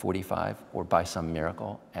pregnant at 45 or by some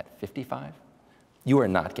miracle at 55, you are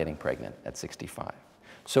not getting pregnant at 65.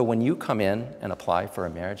 So when you come in and apply for a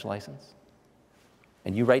marriage license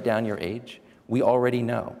and you write down your age, we already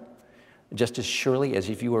know, just as surely as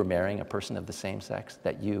if you were marrying a person of the same sex,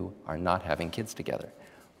 that you are not having kids together.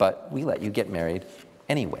 But we let you get married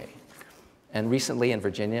anyway. And recently in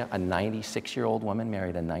Virginia, a 96-year-old woman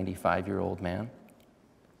married a 95-year-old man.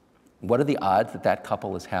 What are the odds that that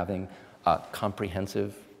couple is having a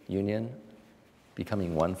comprehensive union,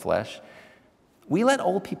 becoming one flesh? We let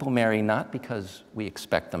old people marry not because we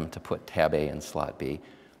expect them to put tab A in slot B,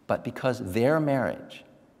 but because their marriage,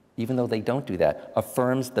 even though they don't do that,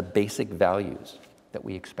 affirms the basic values that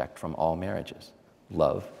we expect from all marriages: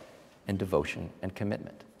 love and devotion and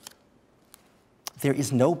commitment. There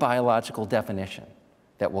is no biological definition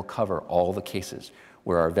that will cover all the cases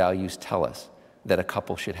where our values tell us that a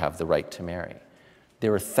couple should have the right to marry.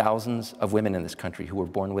 There are thousands of women in this country who were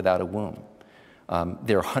born without a womb.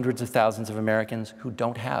 There are hundreds of thousands of Americans who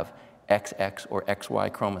don't have XX or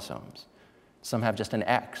XY chromosomes. Some have just an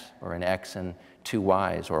X, or an X and two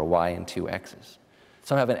Ys, or a Y and two X's.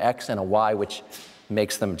 Some have an X and a Y, which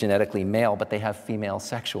makes them genetically male, but they have female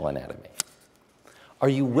sexual anatomy. Are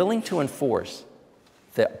you willing to enforce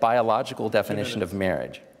the biological definition of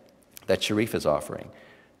marriage that Sherif is offering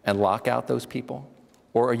and lock out those people?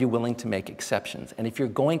 Or are you willing to make exceptions? And if you're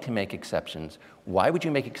going to make exceptions, why would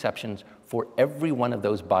you make exceptions for every one of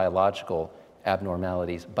those biological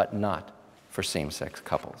abnormalities, but not for same-sex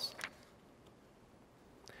couples?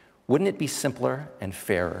 Wouldn't it be simpler and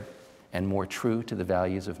fairer and more true to the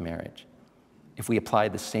values of marriage if we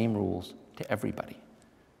applied the same rules to everybody?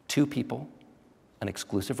 Two people, an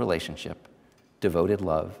exclusive relationship, devoted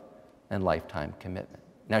love, and lifetime commitment.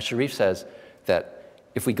 Now, Sherif says that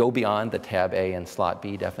if we go beyond the tab A and slot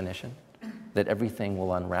B definition, that everything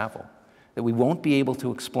will unravel, that we won't be able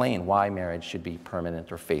to explain why marriage should be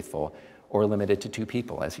permanent or faithful or limited to two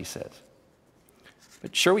people, as he says.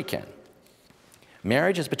 But sure we can.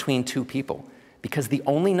 Marriage is between two people because the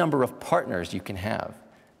only number of partners you can have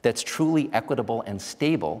that's truly equitable and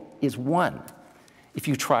stable is one. If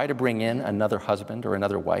you try to bring in another husband or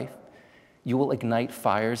another wife, you will ignite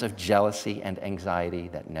fires of jealousy and anxiety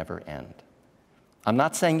that never end. I'm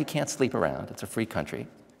not saying you can't sleep around, it's a free country,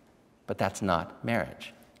 but that's not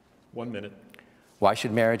marriage. 1 minute. Why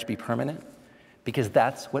should marriage be permanent? Because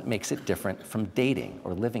that's what makes it different from dating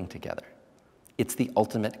or living together. It's the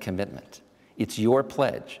ultimate commitment. It's your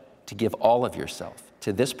pledge to give all of yourself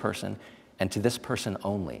to this person and to this person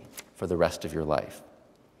only for the rest of your life.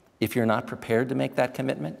 If you're not prepared to make that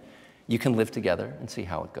commitment, you can live together and see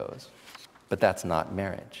how it goes, but that's not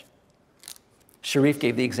marriage. Sherif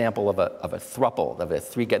gave the example of a throuple,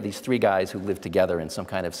 of these three guys who live together in some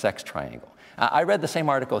kind of sex triangle. I read the same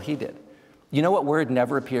article he did. You know what word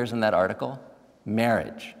never appears in that article?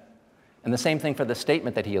 Marriage. And the same thing for the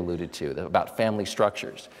statement that he alluded to about family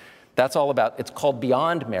structures. That's all about, it's called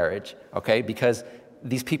beyond marriage, okay, because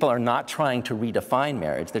these people are not trying to redefine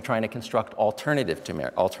marriage. They're trying to construct alternatives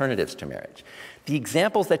to marriage. The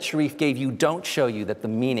examples that Sherif gave you don't show you that the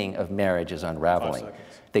meaning of marriage is unraveling.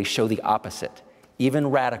 They show the opposite. Even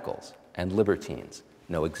radicals and libertines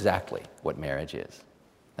know exactly what marriage is.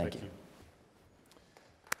 Thank you.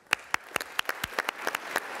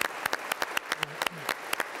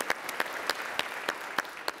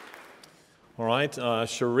 All right,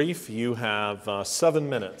 Sherif, you have 7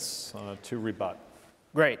 minutes to rebut.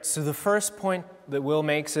 Great. So the first point that Will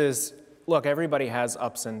makes is, look, everybody has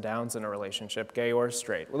ups and downs in a relationship, gay or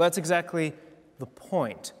straight. Well, that's exactly the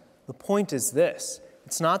point. The point is this.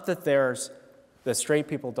 It's not that the straight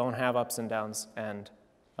people don't have ups and downs and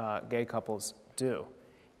gay couples do.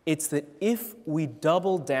 It's that if we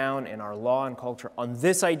double down in our law and culture on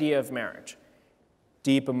this idea of marriage,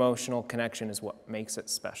 deep emotional connection is what makes it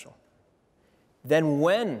special. Then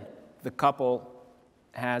when the couple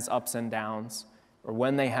has ups and downs, or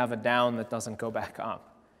when they have a down that doesn't go back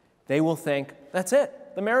up, they will think, that's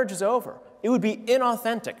it, the marriage is over. It would be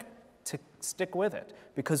inauthentic to stick with it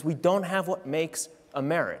because we don't have what makes a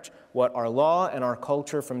marriage. What our law and our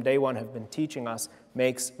culture from day one have been teaching us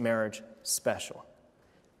makes marriage special.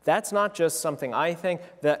 That's not just something I think.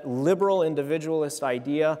 That liberal individualist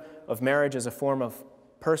idea of marriage as a form of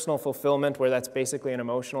personal fulfillment, where that's basically an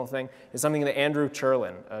emotional thing, is something that Andrew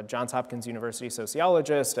Cherlin, a Johns Hopkins University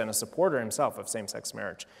sociologist and a supporter himself of same-sex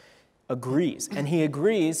marriage, agrees. And he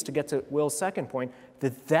agrees, to get to Will's second point,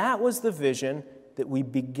 that that was the vision that we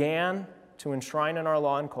began to enshrine in our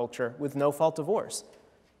law and culture with no-fault divorce.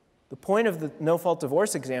 The point of the no-fault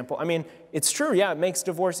divorce example, I mean, it's true, yeah, it makes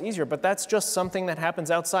divorce easier, but that's just something that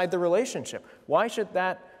happens outside the relationship. Why should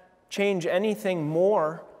that change anything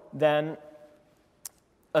more than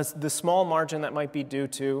the small margin that might be due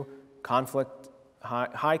to conflict,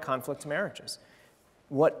 high conflict marriages?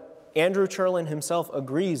 What Andrew Cherlin himself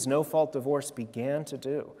agrees no-fault divorce began to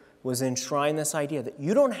do was enshrine this idea that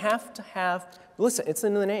you don't have to have, listen, it's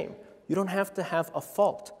in the name, you don't have to have a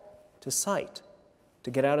fault to cite to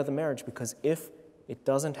get out of the marriage, because if it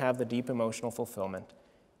doesn't have the deep emotional fulfillment,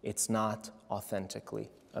 it's not authentically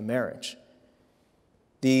a marriage.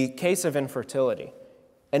 The case of infertility.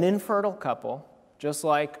 An infertile couple, just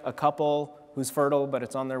like a couple who's fertile but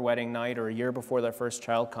it's on their wedding night or a year before their first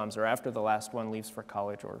child comes or after the last one leaves for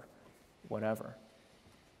college or whatever,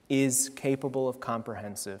 is capable of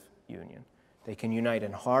comprehensive union. They can unite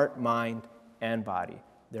in heart, mind, and body.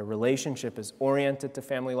 Their relationship is oriented to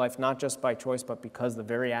family life, not just by choice, but because the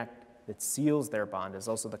very act that seals their bond is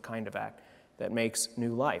also the kind of act that makes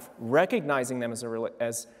new life. Recognizing them as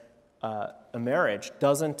a marriage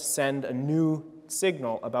doesn't send a new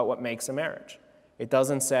signal about what makes a marriage. It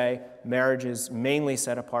doesn't say marriage is mainly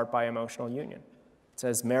set apart by emotional union. It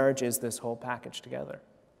says marriage is this whole package together.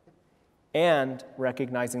 And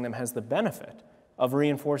recognizing them has the benefit of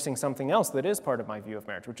reinforcing something else that is part of my view of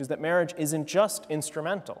marriage, which is that marriage isn't just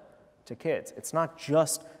instrumental to kids. It's not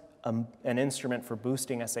just an instrument for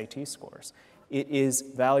boosting SAT scores. It is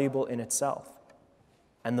valuable in itself.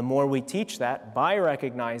 And the more we teach that by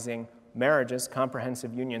recognizing marriages,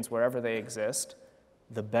 comprehensive unions, wherever they exist,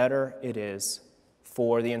 the better it is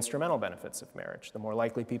for the instrumental benefits of marriage. The more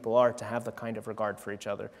likely people are to have the kind of regard for each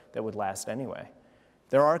other that would last anyway.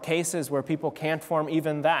 There are cases where people can't form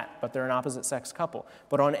even that, but they're an opposite-sex couple.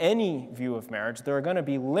 But on any view of marriage, there are going to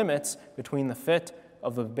be limits between the fit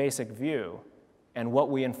of the basic view and what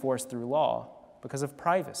we enforce through law because of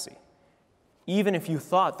privacy. Even if you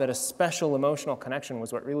thought that a special emotional connection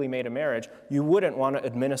was what really made a marriage, you wouldn't want to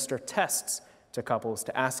administer tests to couples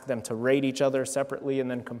to ask them to rate each other separately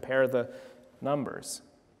and then compare the numbers.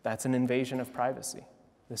 That's an invasion of privacy.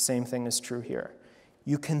 The same thing is true here.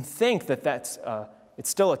 You can think that it's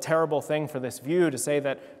still a terrible thing for this view to say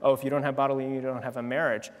that, oh, if you don't have bodily union, you don't have a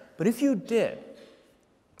marriage. But if you did,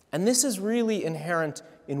 and this is really inherent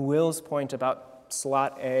in Will's point about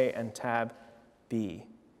slot A and tab B,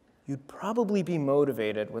 you'd probably be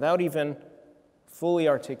motivated, without even fully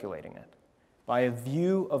articulating it, by a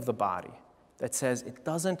view of the body that says it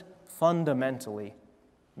doesn't fundamentally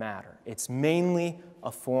matter. It's mainly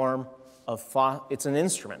a form of, it's an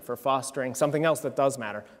instrument for fostering something else that does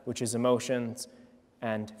matter, which is emotions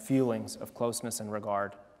and feelings of closeness and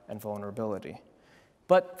regard and vulnerability.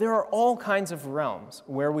 But there are all kinds of realms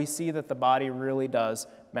where we see that the body really does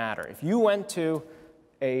matter. If you went to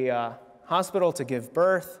a hospital to give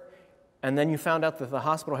birth, and then you found out that the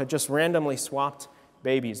hospital had just randomly swapped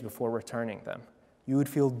babies before returning them, you would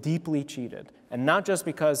feel deeply cheated. And not just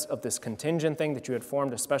because of this contingent thing that you had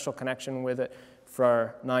formed a special connection with it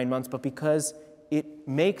for 9 months, but because it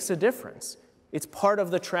makes a difference. It's part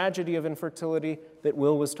of the tragedy of infertility that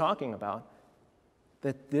Will was talking about.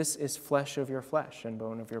 that this is flesh of your flesh and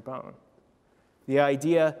bone of your bone. The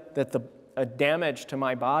idea that a damage to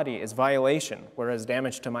my body is violation, whereas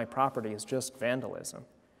damage to my property is just vandalism.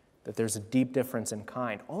 That there's a deep difference in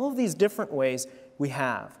kind. All of these different ways we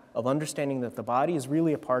have of understanding that the body is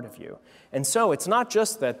really a part of you. And so it's not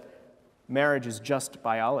just that marriage is just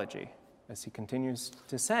biology, as he continues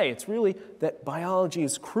to say. It's really that biology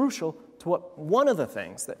is crucial to one of the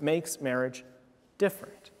things that makes marriage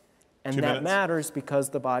different. And that matters because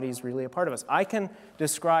the body is really a part of us. I can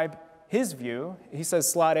describe his view. He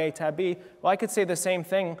says Slate tab B. Well, I could say the same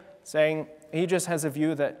thing, saying he just has a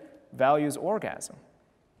view that values orgasm.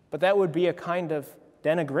 But that would be a kind of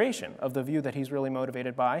denigration of the view that he's really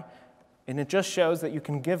motivated by. And it just shows that you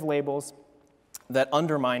can give labels that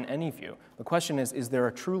undermine any view. The question is there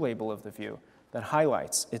a true label of the view that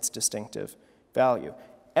highlights its distinctive value?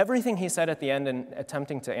 Everything he said at the end in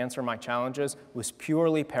attempting to answer my challenges was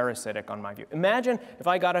purely parasitic on my view. Imagine if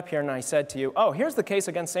I got up here and I said to you, oh, here's the case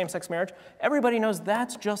against same-sex marriage. Everybody knows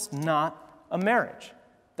that's just not a marriage.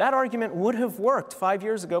 That argument would have worked 5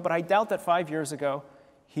 years ago, but I doubt that 5 years ago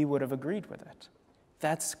he would have agreed with it.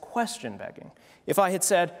 That's question begging. If I had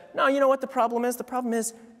said, no, you know what the problem is? The problem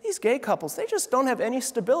is these gay couples, they just don't have any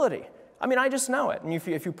stability. I mean, I just know it. And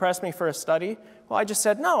if you press me for a study, well, I just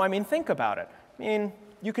said, no, I mean, think about it. I mean,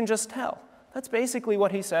 you can just tell. That's basically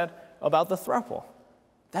what he said about the throuple.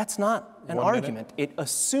 That's not an argument. It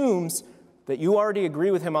assumes that you already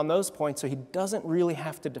agree with him on those points, so he doesn't really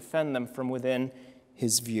have to defend them from within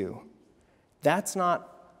his view. That's not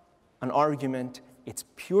an argument. It's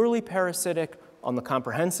purely parasitic on the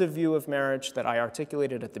comprehensive view of marriage that I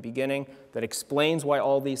articulated at the beginning that explains why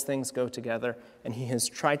all these things go together, and he has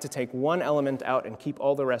tried to take one element out and keep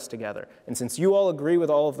all the rest together. And since you all agree with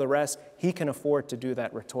all of the rest, he can afford to do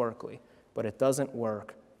that rhetorically, but it doesn't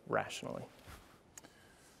work rationally.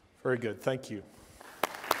 Very good. Thank you.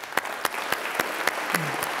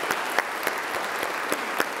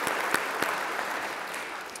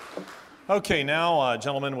 Okay, now,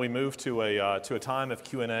 gentlemen, we move to a time of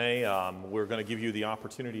Q&A. We're going to give you the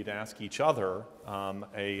opportunity to ask each other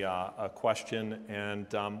a question. And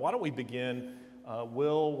why don't we begin?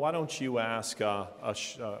 Will, why don't you ask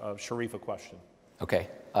Sherif a question? Okay,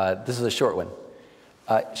 this is a short one.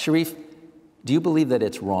 Sherif, do you believe that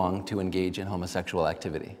it's wrong to engage in homosexual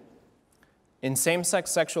activity? In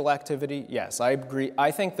same-sex sexual activity, yes, I agree.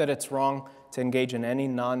 I think that it's wrong to engage in any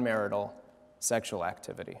non-marital sexual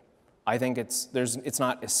activity. I think it's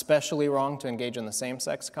not especially wrong to engage in the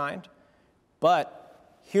same-sex kind,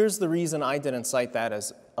 but here's the reason I didn't cite that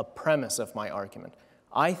as a premise of my argument.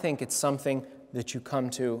 I think it's something that you come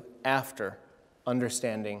to after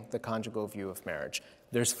understanding the conjugal view of marriage.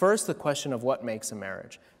 There's first the question of what makes a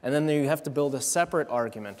marriage, and then you have to build a separate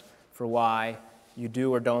argument for why you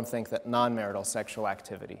do or don't think that non-marital sexual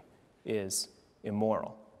activity is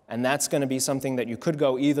immoral. And that's going to be something that you could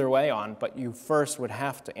go either way on, but you first would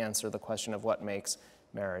have to answer the question of what makes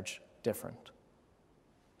marriage different.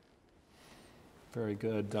 Very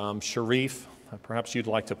good. Sherif, perhaps you'd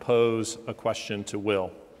like to pose a question to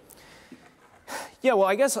Will. Yeah, well,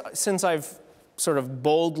 I guess since I've sort of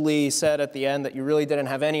boldly said at the end that you really didn't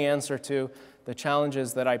have any answer to the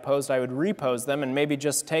challenges that I posed, I would repose them and maybe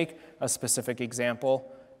just take a specific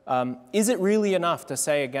example. Is it really enough to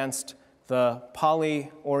say against the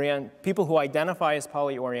people who identify as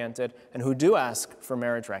poly-oriented and who do ask for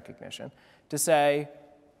marriage recognition, to say,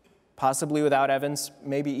 possibly without evidence,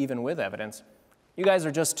 maybe even with evidence, you guys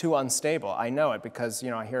are just too unstable. I know it because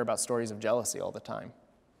I hear about stories of jealousy all the time.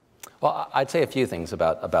 Well, I'd say a few things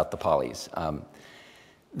about the polys.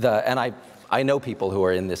 And I know people who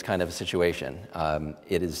are in this kind of a situation. And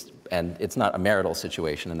it's not a marital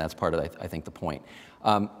situation, and that's part of, I think, the point.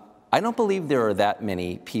 I don't believe there are that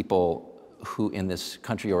many people who in this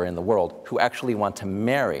country or in the world who actually want to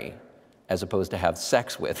marry as opposed to have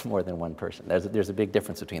sex with more than one person. There's a big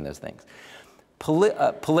difference between those things.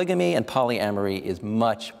 Polygamy and polyamory is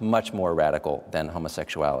much, much more radical than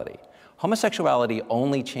homosexuality. Homosexuality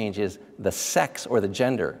only changes the sex or the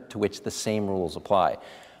gender to which the same rules apply.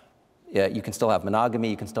 You can still have monogamy,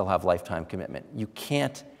 you can still have lifetime commitment. You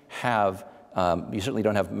can't have, you certainly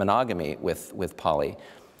don't have monogamy with poly.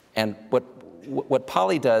 And what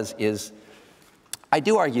poly does is, I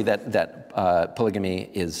do argue that polygamy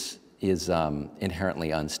is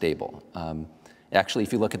inherently unstable. Actually,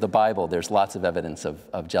 if you look at the Bible, there's lots of evidence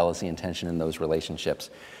of jealousy and tension in those relationships.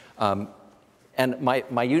 And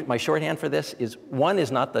my shorthand for this is, one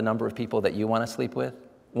is not the number of people that you want to sleep with.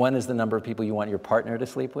 One is the number of people you want your partner to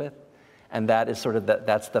sleep with. And that is sort of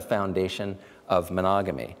that's the foundation of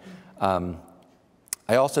monogamy. I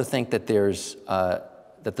also think that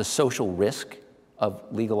that the social risk of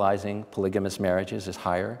legalizing polygamous marriages is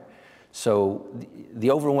higher. So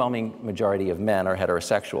the overwhelming majority of men are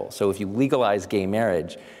heterosexual. So if you legalize gay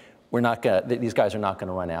marriage, these guys are not going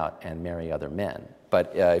to run out and marry other men.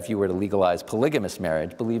 But if you were to legalize polygamous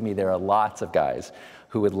marriage, believe me, there are lots of guys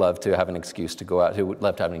who would love to have an excuse to go out, who would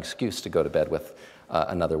love to have an excuse to go to bed with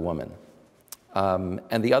another woman.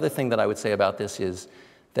 And the other thing that I would say about this is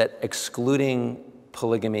that excluding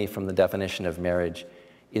polygamy from the definition of marriage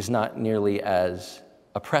is not nearly as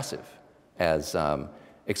oppressive as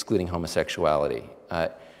excluding homosexuality.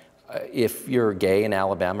 If you're gay in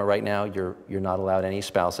Alabama right now, you're not allowed any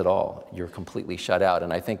spouse at all. You're completely shut out.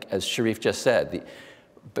 And I think, as Sherif just said,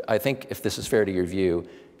 I think if this is fair to your view,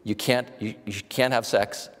 you can't have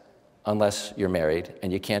sex unless you're married,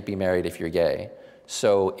 and you can't be married if you're gay.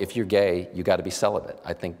 So if you're gay, you got to be celibate.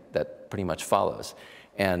 I think that pretty much follows.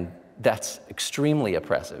 And that's extremely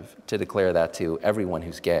oppressive to declare that to everyone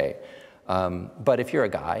who's gay. But if you're a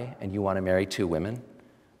guy and you want to marry 2 women,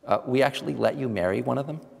 we actually let you marry one of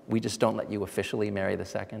them. We just don't let you officially marry the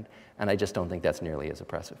second, and I just don't think that's nearly as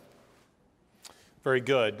oppressive. Very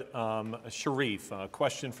good. Sherif, a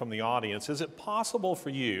question from the audience. Is it possible for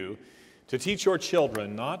you to teach your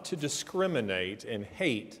children not to discriminate and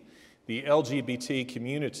hate the LGBT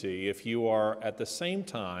community if you are at the same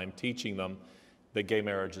time teaching them that gay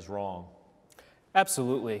marriage is wrong?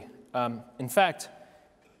 Absolutely. In fact,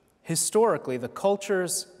 historically, the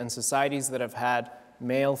cultures and societies that have had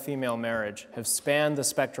male-female marriage have spanned the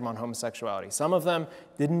spectrum on homosexuality. Some of them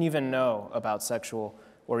didn't even know about sexual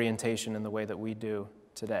orientation in the way that we do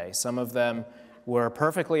today. Some of them were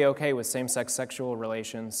perfectly okay with same-sex sexual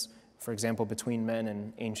relations, for example, between men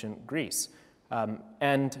in ancient Greece.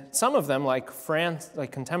 And some of them, like France,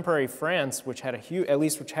 like contemporary France, which had a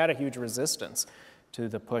huge resistance to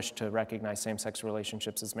the push to recognize same-sex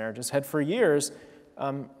relationships as marriages, had for years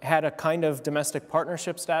had a kind of domestic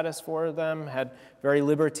partnership status for them, had very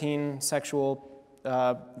libertine sexual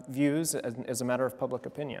views as a matter of public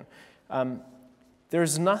opinion.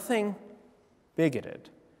 There's nothing bigoted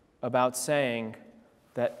about saying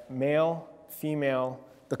that male, female,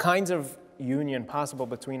 the kinds of union possible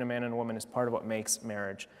between a man and a woman is part of what makes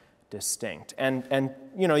marriage distinct. And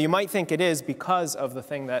you know, you might think it is because of the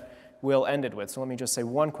thing that Will ended with. So let me just say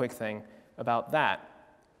one quick thing about that.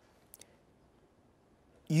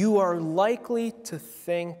 You are likely to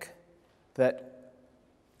think that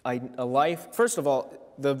a life, first of all,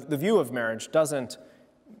 the view of marriage doesn't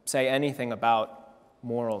say anything about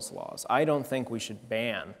morals laws. I don't think we should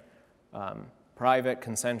ban private,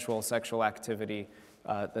 consensual sexual activity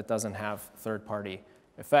that doesn't have third-party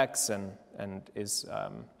effects and is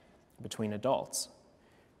between adults.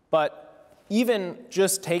 But even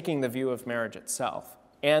just taking the view of marriage itself,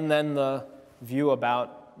 and then the view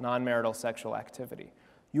about non-marital sexual activity,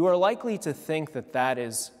 you are likely to think that that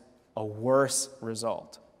is a worse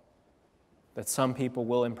result, that some people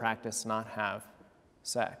will in practice not have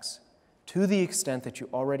sex, to the extent that you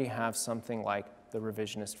already have something like the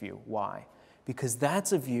revisionist view. Why? Because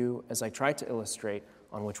that's a view, as I tried to illustrate,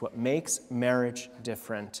 on which what makes marriage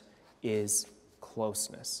different is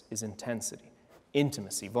closeness, is intensity,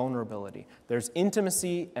 intimacy, vulnerability. There's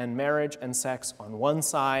intimacy and marriage and sex on one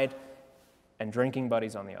side and drinking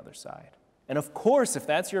buddies on the other side. And of course, if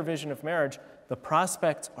that's your vision of marriage, the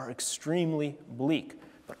prospects are extremely bleak.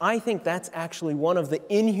 But I think that's actually one of the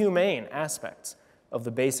inhumane aspects of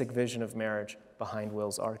the basic vision of marriage behind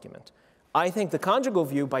Will's argument. I think the conjugal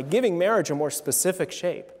view, by giving marriage a more specific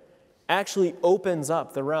shape, actually opens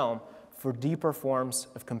up the realm for deeper forms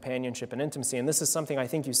of companionship and intimacy. And this is something I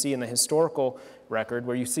think you see in the historical record,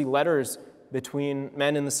 where you see letters between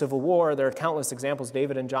men in the Civil War. There are countless examples,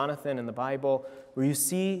 David and Jonathan in the Bible, where you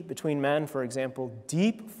see between men, for example,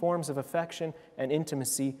 deep forms of affection and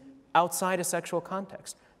intimacy outside a sexual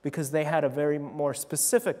context, because they had a very more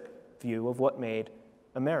specific view of what made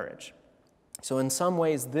a marriage. So in some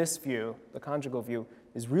ways, this view, the conjugal view,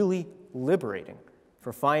 is really liberating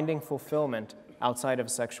for finding fulfillment outside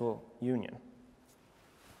of sexual union.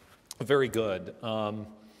 Very good.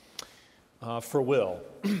 For Will,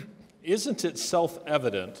 isn't it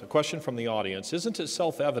self-evident, a question from the audience, isn't it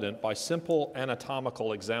self-evident by simple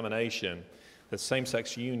anatomical examination that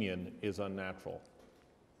same-sex union is unnatural?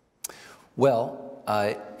 Well,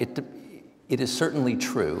 it is certainly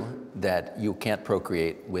true that you can't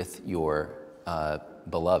procreate with your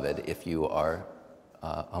beloved if you are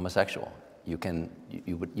homosexual. You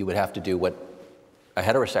would have to do what a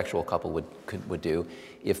heterosexual couple would do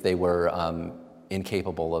if they were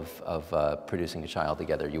incapable of producing a child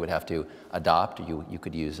together. You would have to adopt. You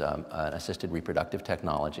could use an assisted reproductive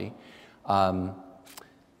technology,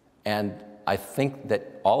 and I think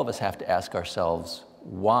that all of us have to ask ourselves,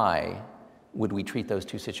 why would we treat those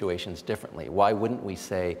two situations differently? Why wouldn't we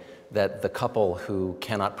say that the couple who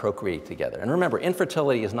cannot procreate together, and remember,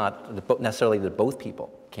 infertility is not necessarily that both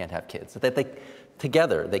people can't have kids, that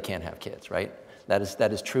together they can't have kids, right?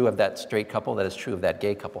 That is true of that straight couple, that is true of that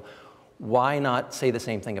gay couple. Why not say the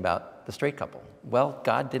same thing about the straight couple? Well,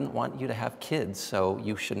 God didn't want you to have kids, so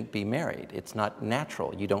you shouldn't be married. It's not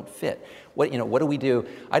natural. You don't fit. What do we do?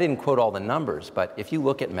 I didn't quote all the numbers, but if you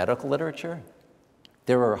look at medical literature,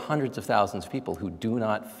 there are hundreds of thousands of people who do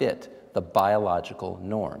not fit the biological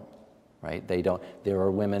norm, right? There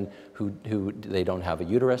are women who they don't have a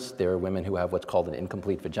uterus. There are women who have what's called an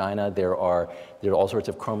incomplete vagina. There are all sorts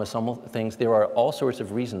of chromosomal things. There are all sorts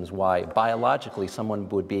of reasons why biologically someone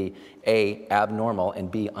would be A, abnormal, and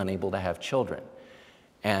B, unable to have children.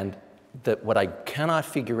 And what I cannot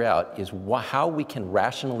figure out is how we can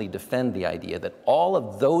rationally defend the idea that all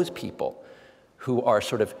of those people who are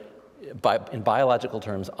sort of, in biological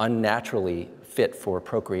terms, unnaturally fit for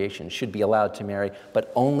procreation should be allowed to marry,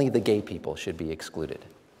 but only the gay people should be excluded.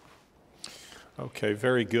 Okay,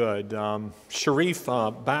 very good.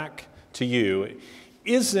 Sherif, back to you.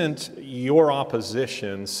 Isn't your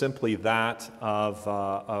opposition simply that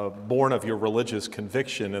of born of your religious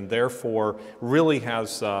conviction and therefore really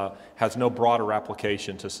has no broader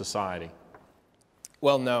application to society?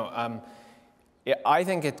 Well, no. I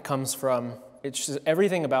think it comes from, it's just,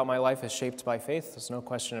 everything about my life is shaped by faith. There's no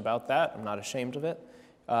question about that. I'm not ashamed of it.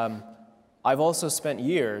 I've also spent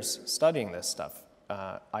years studying this stuff.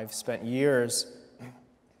 I've spent years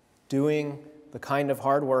doing the kind of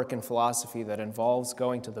hard work in philosophy that involves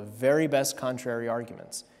going to the very best contrary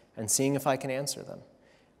arguments and seeing if I can answer them.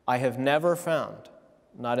 I have never found,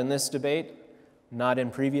 not in this debate, not in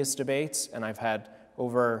previous debates, and I've had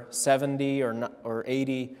over 70 or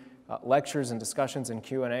 80 lectures and discussions and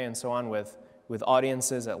Q&A and so on with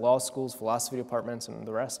audiences at law schools, philosophy departments, and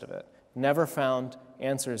the rest of it. Never found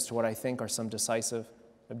answers to what I think are some decisive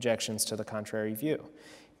objections to the contrary view.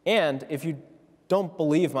 And if you don't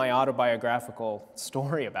believe my autobiographical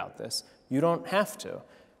story about this, you don't have to.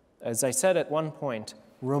 As I said at one point,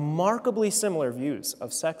 remarkably similar views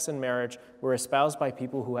of sex and marriage were espoused by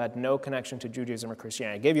people who had no connection to Judaism or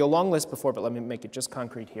Christianity. I gave you a long list before, but let me make it just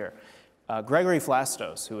concrete here. Gregory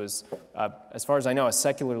Flastos, who is, as far as I know, a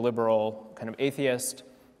secular liberal, kind of atheist,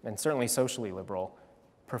 and certainly socially liberal,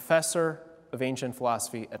 professor of ancient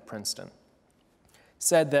philosophy at Princeton,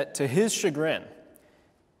 said that to his chagrin,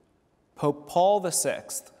 Pope Paul VI,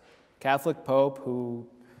 Catholic pope who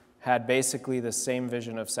had basically the same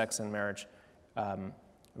vision of sex and marriage,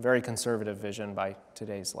 very conservative vision by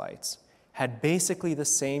today's lights, had basically the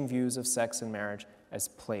same views of sex and marriage as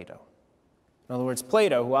Plato. In other words,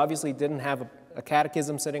 Plato, who obviously didn't have a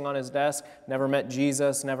catechism sitting on his desk, never met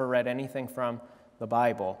Jesus, never read anything from the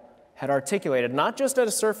Bible, had articulated, not just at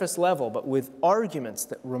a surface level, but with arguments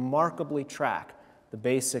that remarkably track the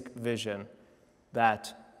basic vision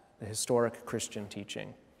that the historic Christian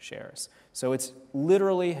teaching shares. So it's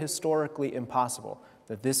literally historically impossible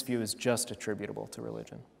that this view is just attributable to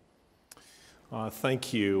religion.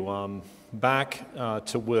 Thank you. Back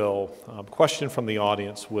to Will. Question from the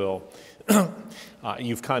audience, Will.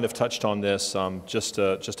 You've kind of touched on this just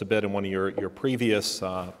a bit in one of your previous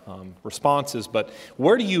responses, but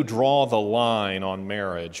where do you draw the line on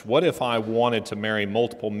marriage? What if I wanted to marry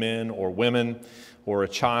multiple men or women or a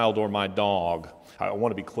child or my dog? I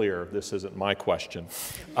want to be clear, this isn't my question.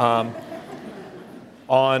 On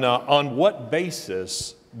what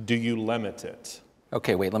basis do you limit it?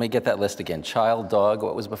 Okay, wait, let me get that list again. Child, dog,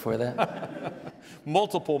 what was before that?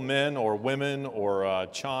 Multiple men or women or a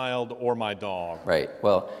child or my dog. Right,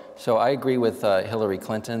 well, so I agree with Hillary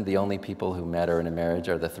Clinton. The only people who matter in a marriage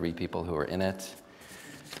are the three people who are in it.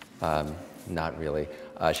 Not really.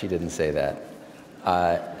 She didn't say that.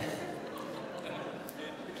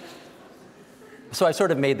 So I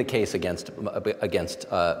sort of made the case against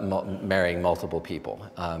marrying multiple people.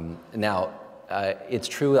 Now, it's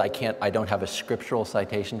true I don't have a scriptural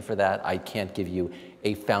citation for that. I can't give you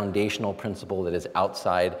a foundational principle that is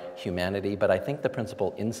outside humanity, but I think the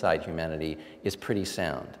principle inside humanity is pretty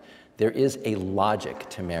sound. There is a logic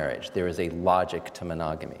to marriage. There is a logic to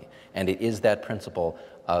monogamy. And it is that principle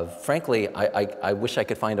of, frankly, I wish I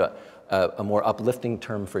could find a more uplifting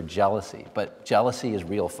term for jealousy, but jealousy is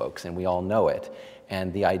real, folks, and we all know it.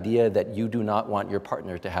 And the idea that you do not want your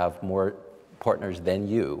partner to have more partners than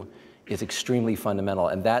you is extremely fundamental,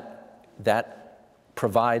 and that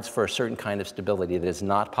provides for a certain kind of stability that is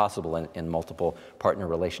not possible in multiple partner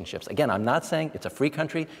relationships. Again, I'm not saying it's a free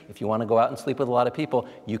country. If you want to go out and sleep with a lot of people,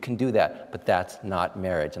 you can do that, but that's not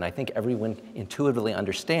marriage. And I think everyone intuitively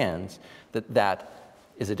understands that that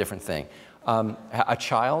is a different thing. A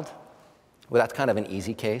child, well, that's kind of an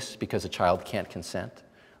easy case because a child can't consent.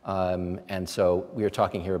 And so we are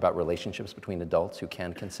talking here about relationships between adults who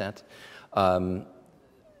can consent.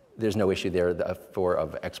 There's no issue there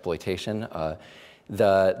of exploitation.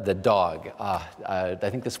 The dog, I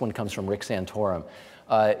think this one comes from Rick Santorum.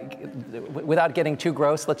 Without getting too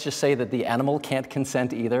gross, let's just say that the animal can't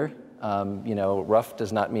consent either. You know, rough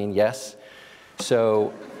does not mean yes.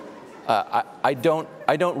 So I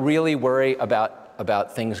don't really worry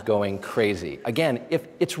about things going crazy. Again, if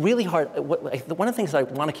it's really hard, one of the things I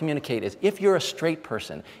want to communicate is if you're a straight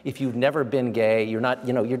person, if you've never been gay, you're not,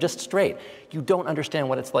 you know, you're just straight, you don't understand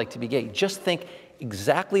what it's like to be gay. Just think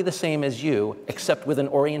exactly the same as you, except with an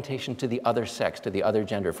orientation to the other sex, to the other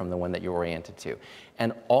gender from the one that you're oriented to.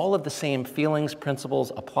 And all of the same feelings,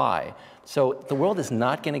 principles apply. So the world is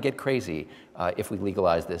not going to get crazy if we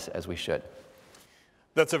legalize this as we should.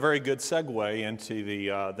 That's a very good segue into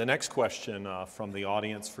the next question from the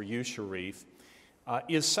audience for you, Sherif.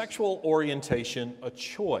 Is sexual orientation a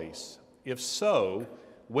choice? If so,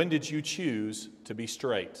 when did you choose to be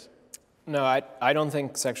straight? No, I don't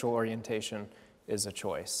think sexual orientation is a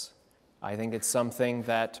choice. I think it's something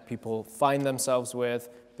that people find themselves with,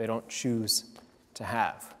 they don't choose to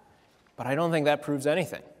have. But I don't think that proves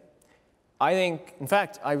anything. I think, in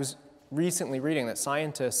fact, I was recently reading that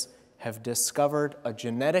scientists have discovered a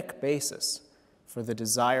genetic basis for the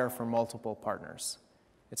desire for multiple partners.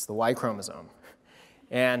 It's the Y chromosome.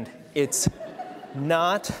 And it's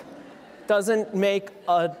doesn't make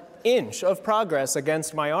an inch of progress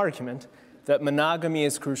against my argument that monogamy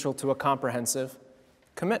is crucial to a comprehensive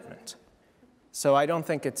commitment. So I don't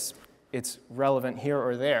think it's relevant here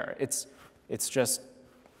or there. It's just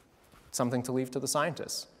something to leave to the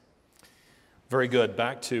scientists. Very good.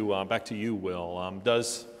 Back to you, Will.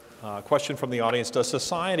 Question from the audience, does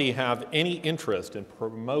society have any interest in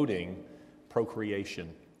promoting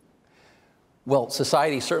procreation? Well,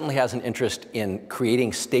 society certainly has an interest in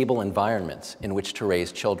creating stable environments in which to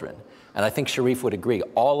raise children. And I think Sherif would agree,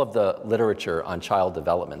 all of the literature on child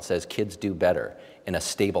development says kids do better in a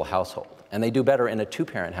stable household. And they do better in a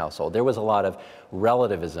two-parent household. There was a lot of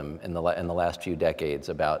relativism in the last few decades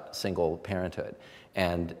about single parenthood.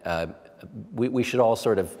 And we should all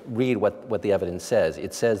sort of read what the evidence says.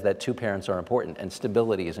 It says that two parents are important and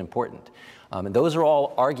stability is important. And those are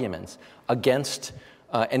all arguments against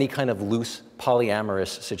any kind of loose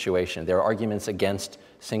polyamorous situation. They're arguments against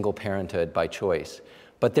single parenthood by choice.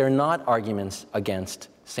 But they're not arguments against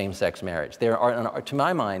same-sex marriage. To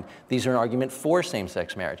my mind, these are an argument for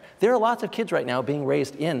same-sex marriage. There are lots of kids right now being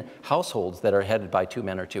raised in households that are headed by two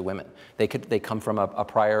men or two women. They come from a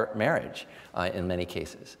prior marriage in many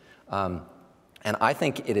cases. And I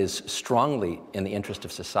think it is strongly in the interest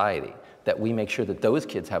of society that we make sure that those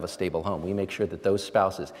kids have a stable home. We make sure that those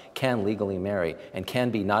spouses can legally marry and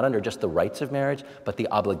can be not under just the rights of marriage, but the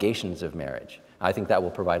obligations of marriage. I think that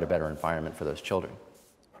will provide a better environment for those children.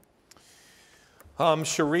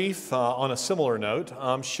 Sherif, on a similar note,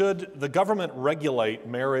 should the government regulate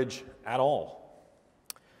marriage at all?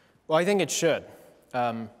 Well, I think it should.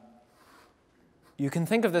 You can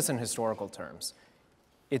think of this in historical terms.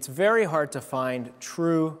 It's very hard to find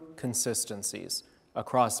true consistencies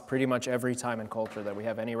across pretty much every time and culture that we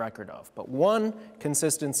have any record of. But one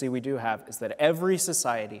consistency we do have is that every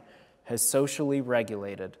society has socially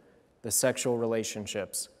regulated the sexual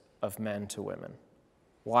relationships of men to women.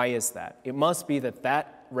 Why is that? It must be that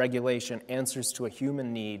that regulation answers to a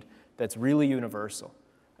human need that's really universal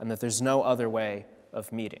and that there's no other way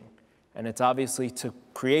of meeting. And it's obviously to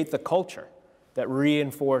create the culture that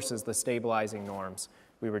reinforces the stabilizing norms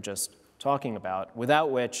we were just talking about,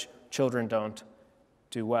 without which children don't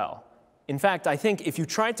do well. In fact, I think if you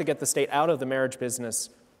tried to get the state out of the marriage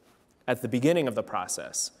business at the beginning of the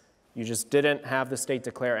process, you just didn't have the state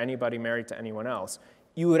declare anybody married to anyone else,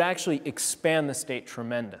 you would actually expand the state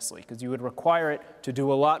tremendously, because you would require it to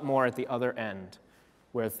do a lot more at the other end,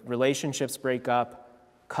 where relationships break up,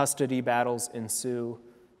 custody battles ensue,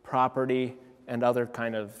 property and other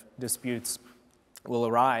kind of disputes will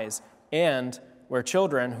arise, and where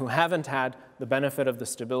children who haven't had the benefit of the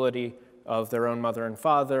stability of their own mother and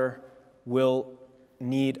father will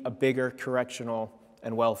need a bigger correctional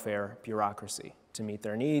and welfare bureaucracy to meet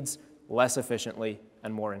their needs less efficiently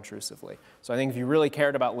and more intrusively. So I think if you really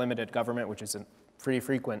cared about limited government, which is a pretty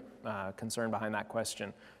frequent concern behind that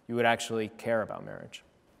question, you would actually care about marriage.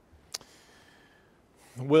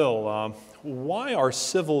 Will, why are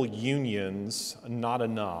civil unions not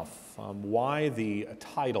enough? Why the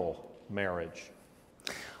title marriage?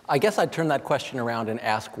 I guess I'd turn that question around and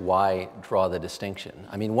ask why draw the distinction.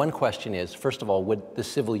 I mean, one question is, first of all, would the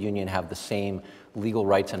civil union have the same legal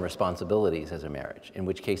rights and responsibilities as a marriage? In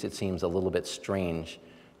which case it seems a little bit strange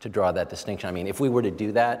to draw that distinction. I mean, if we were to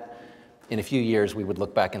do that, in a few years we would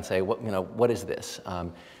look back and say, what is this?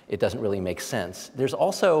 It doesn't really make sense. There's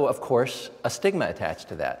also, of course, a stigma attached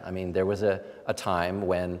to that. I mean, there was a time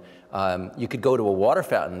when you could go to a water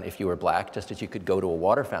fountain if you were black, just as you could go to a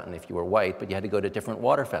water fountain if you were white, but you had to go to different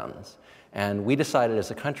water fountains. And we decided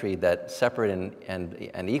as a country that separate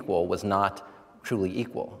and equal was not truly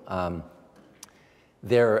equal.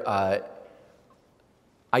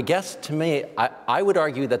 I guess, to me, I would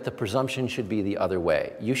argue that the presumption should be the other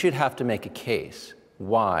way. You should have to make a case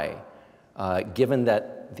why, given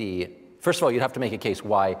that first of all, you'd have to make a case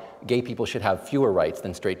why gay people should have fewer rights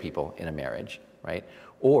than straight people in a marriage, right?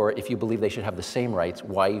 Or if you believe they should have the same rights,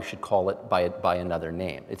 why you should call it by another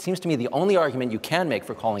name. It seems to me the only argument you can make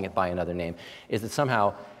for calling it by another name is that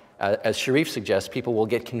somehow, as Sherif suggests, people will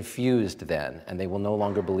get confused then, and they will no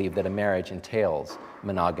longer believe that a marriage entails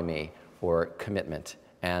monogamy or commitment.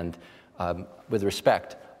 And with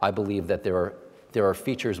respect, I believe that there are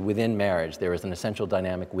features within marriage, there is an essential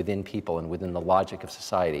dynamic within people and within the logic of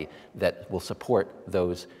society that will support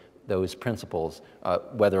those principles,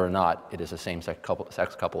 whether or not it is a same-sex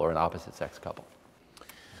couple or an opposite-sex couple.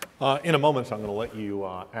 In a moment, I'm going to let you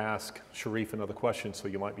ask Sherif another question, so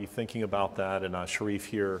you might be thinking about that, and Sherif,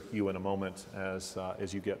 hear you in a moment as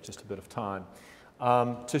you get just a bit of time.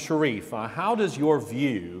 To Sherif, how does your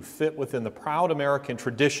view fit within the proud American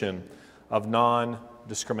tradition of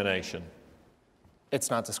non-discrimination? It's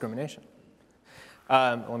not discrimination.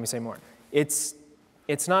 Let me say more. It's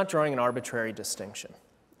not drawing an arbitrary distinction.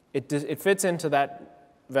 It fits into that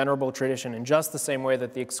venerable tradition in just the same way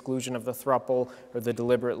that the exclusion of the throuple or the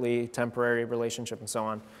deliberately temporary relationship and so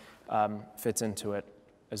on fits into it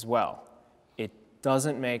as well. It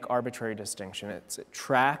doesn't make arbitrary distinction. It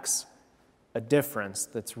tracks a difference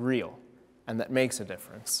that's real and that makes a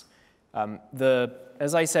difference.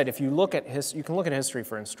 As I said, if you look at you can look at history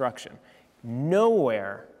for instruction.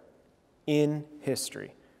 Nowhere in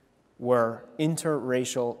history were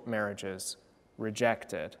interracial marriages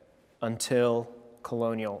rejected until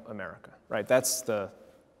colonial America, right? That's the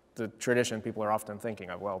tradition people are often thinking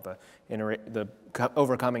of, well, the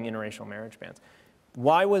overcoming interracial marriage bans.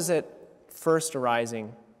 Why was it first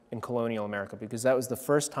arising in colonial America? Because that was the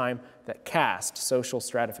first time that caste, social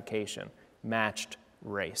stratification, matched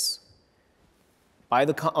race. On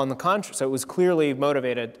the contrary, so it was clearly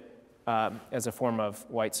motivated as a form of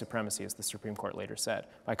white supremacy, as the Supreme Court later said.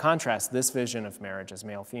 By contrast, this vision of marriage as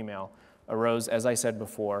male-female arose, as I said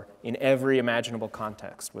before, in every imaginable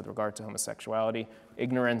context with regard to homosexuality,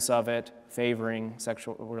 ignorance of it, favoring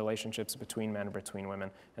sexual relationships between men or between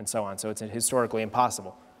women, and so on. So it's historically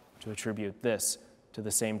impossible to attribute this to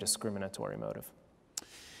the same discriminatory motive.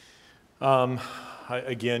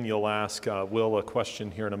 Again, you'll ask Will a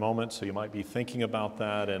question here in a moment, so you might be thinking about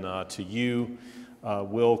that. And to you,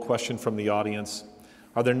 Will, question from the audience.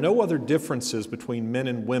 Are there no other differences between men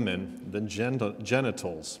and women than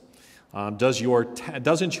genitals?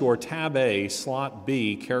 Doesn't your tab A, slot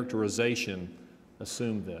B characterization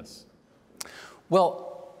assume this? Well,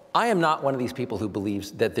 I am not one of these people who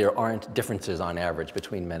believes that there aren't differences on average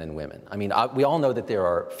between men and women. I mean, we all know that there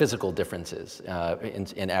are physical differences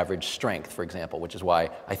in average strength, for example, which is why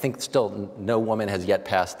I think still no woman has yet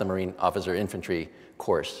passed the Marine Officer Infantry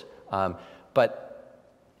course. But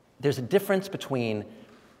there's a difference between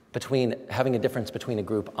having a difference between a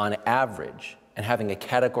group on average and having a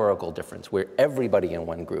categorical difference where everybody in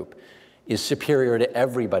one group is superior to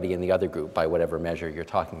everybody in the other group by whatever measure you're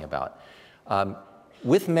talking about.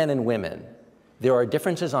 With men and women, there are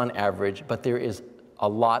differences on average, but there is a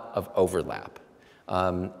lot of overlap.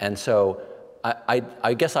 And so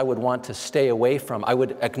I guess I would want to stay away from, I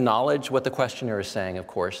would acknowledge what the questioner is saying, of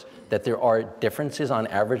course, that there are differences on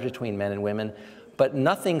average between men and women, but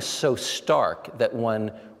nothing so stark that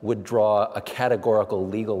one would draw a categorical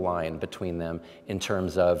legal line between them in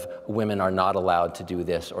terms of women are not allowed to do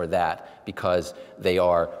this or that because they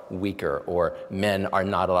are weaker, or men are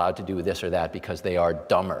not allowed to do this or that because they are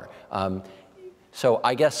dumber. So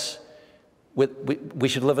I guess we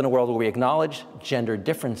should live in a world where we acknowledge gender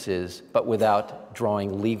differences, but without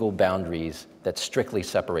drawing legal boundaries that strictly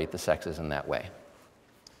separate the sexes in that way.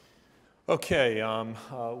 Okay,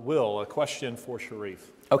 Will, a question for Sherif.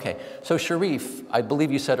 Okay, so Sherif, I believe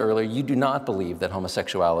you said earlier you do not believe that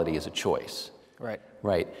homosexuality is a choice. Right.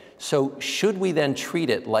 Right. So should we then treat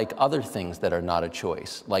it like other things that are not a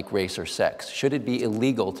choice, like race or sex? Should it be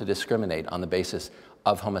illegal to discriminate on the basis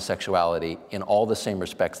of homosexuality in all the same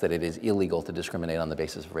respects that it is illegal to discriminate on the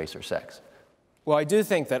basis of race or sex? Well, I do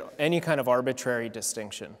think that any kind of arbitrary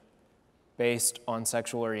distinction based on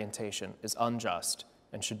sexual orientation is unjust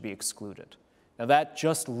and should be excluded. Now, that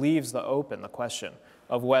just leaves the question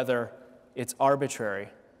of whether it's arbitrary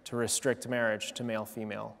to restrict marriage to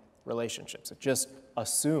male-female relationships. It just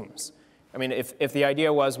assumes. I mean, if the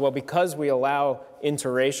idea was, well, because we allow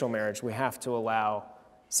interracial marriage, we have to allow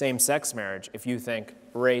same-sex marriage if you think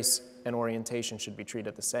race and orientation should be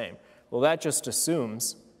treated the same. Well, that just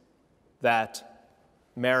assumes that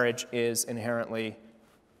marriage is inherently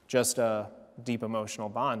just a deep emotional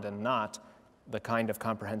bond and not the kind of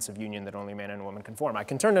comprehensive union that only man and woman can form. I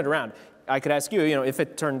can turn it around. I could ask you, if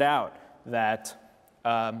it turned out that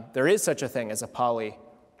there is such a thing as a poly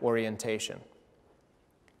orientation,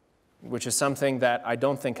 which is something that I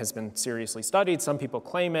don't think has been seriously studied. Some people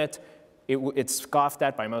claim it. It's scoffed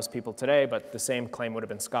at by most people today, but the same claim would have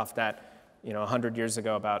been scoffed at 100 years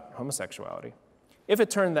ago about homosexuality. If it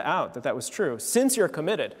turned out that that was true, since you're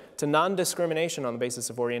committed to non-discrimination on the basis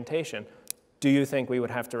of orientation, do you think we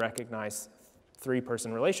would have to recognize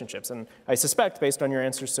three-person relationships? And I suspect, based on your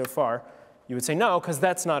answers so far, you would say no, because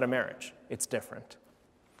that's not a marriage. It's different.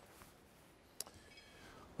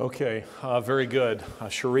 Okay, very good.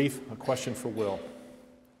 Sherif, a question for Will.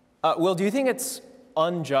 Will, do you think it's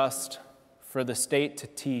unjust for the state to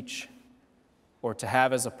teach or to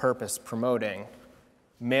have as a purpose promoting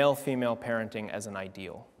male-female parenting as an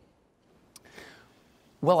ideal?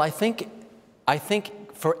 Well, I think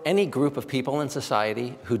for any group of people in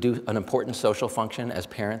society who do an important social function, as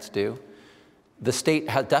parents do, the state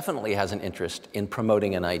definitely has an interest in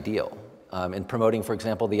promoting an ideal, in promoting, for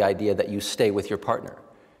example, the idea that you stay with your partner.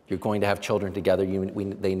 You're going to have children together.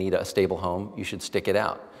 They need a stable home. You should stick it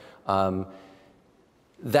out.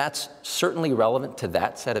 That's certainly relevant to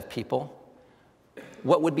that set of people.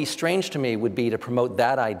 What would be strange to me would be to promote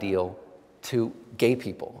that ideal to gay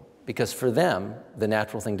people, because for them, the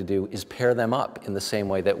natural thing to do is pair them up in the same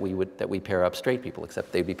way that we pair up straight people,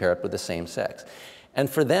 except they'd be paired up with the same sex. And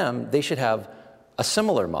for them, they should have a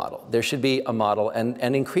similar model. There should be a model,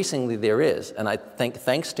 and increasingly there is. And I think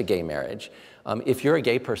thanks to gay marriage, if you're a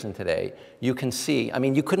gay person today, you can see,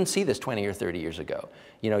 you couldn't see this 20 or 30 years ago.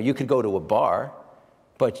 You could go to a bar,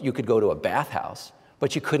 but you could go to a bathhouse,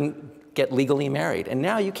 but you couldn't get legally married. And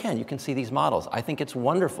now you can see these models. I think it's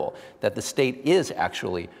wonderful that the state is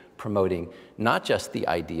actually promoting not just the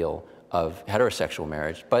ideal of heterosexual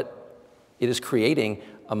marriage, but it is creating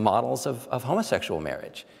models of homosexual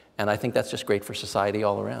marriage. And I think that's just great for society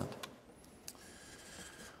all around.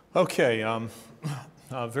 Okay,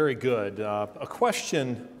 very good. A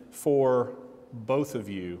question for both of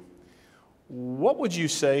you. What would you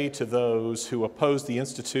say to those who oppose the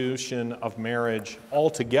institution of marriage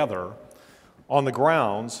altogether on the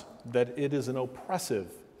grounds that it is an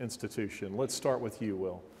oppressive institution? Let's start with you,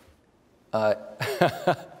 Will. I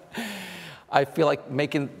feel like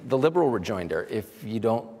making the liberal rejoinder. If you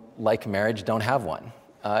don't like marriage, don't have one.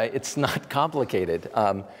 It's not complicated.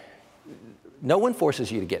 No one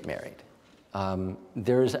forces you to get married.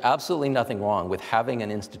 There's absolutely nothing wrong with having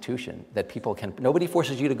an institution that people can. Nobody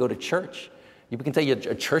forces you to go to church. You can say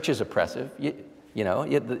a church is oppressive.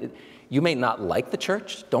 You may not like the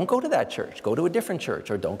church. Don't go to that church. Go to a different church,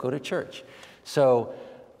 or don't go to church. So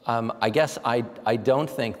I guess I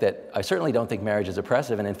certainly don't think marriage is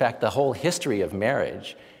oppressive. And in fact, the whole history of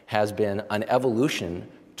marriage has been an evolution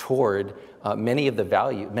toward many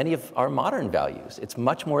of our modern values. It's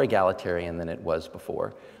much more egalitarian than it was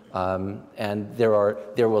before. And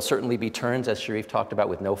there will certainly be turns, as Sherif talked about,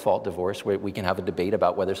 with no-fault divorce, where we can have a debate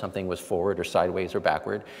about whether something was forward or sideways or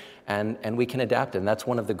backward, and we can adapt. And that's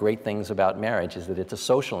one of the great things about marriage, is that it's a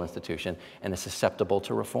social institution and is susceptible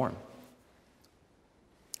to reform.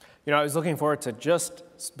 I was looking forward to just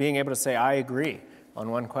being able to say I agree on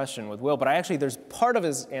one question with Will, but there's part of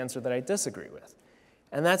his answer that I disagree with.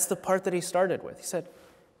 And that's the part that he started with. He said,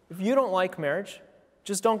 if you don't like marriage,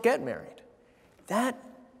 just don't get married. That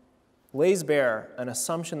lays bare an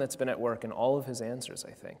assumption that's been at work in all of his answers,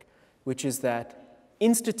 I think, which is that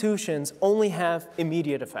institutions only have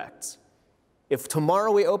immediate effects. If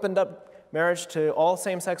tomorrow we opened up marriage to all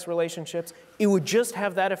same-sex relationships, it would just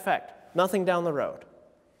have that effect, nothing down the road.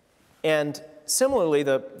 And similarly,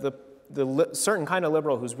 the certain kind of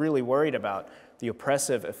liberal who's really worried about the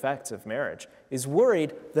oppressive effects of marriage is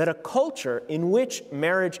worried that a culture in which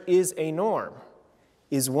marriage is a norm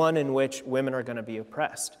is one in which women are going to be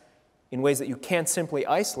oppressed in ways that you can't simply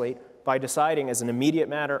isolate by deciding as an immediate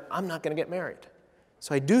matter, I'm not going to get married.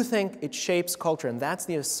 So I do think it shapes culture, and that's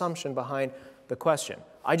the assumption behind the question.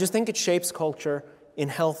 I just think it shapes culture in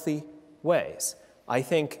healthy ways. I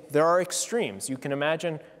think there are extremes. You can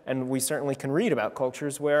imagine, and we certainly can read about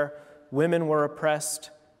cultures where women were oppressed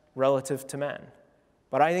relative to men.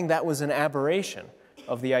 But I think that was an aberration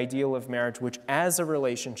of the ideal of marriage, which as a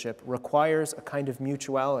relationship requires a kind of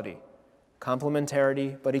mutuality,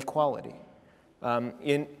 complementarity, but equality.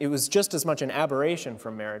 It was just as much an aberration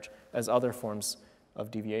from marriage as other forms of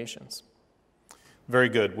deviations. Very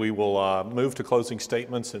good. We will move to closing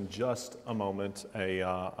statements in just a moment.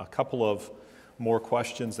 A couple of more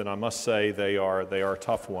questions, and I must say they are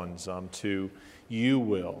tough ones to you,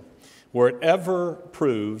 Will. Were it ever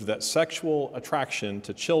proved that sexual attraction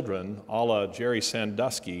to children, a la Jerry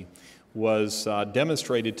Sandusky, was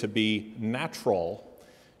demonstrated to be natural,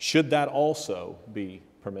 should that also be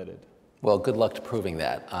permitted? Well, good luck to proving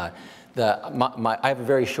that. I have a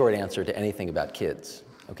very short answer to anything about kids,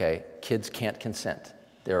 okay? Kids can't consent.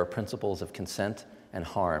 There are principles of consent and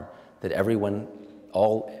harm that everyone,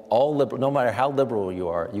 all liberal, no matter how liberal you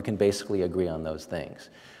are, you can basically agree on those things.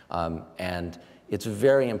 And it's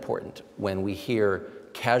very important when we hear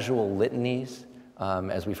casual litanies,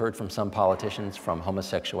 as we've heard from some politicians, from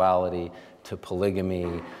homosexuality to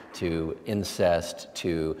polygamy to incest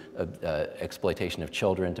to exploitation of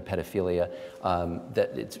children to pedophilia,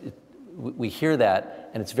 we hear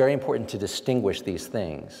that, and it's very important to distinguish these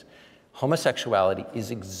things. Homosexuality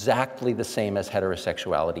is exactly the same as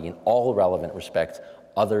heterosexuality in all relevant respects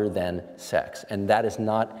other than sex. And that is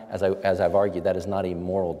not, as I've argued, that is not a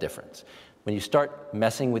moral difference. When you start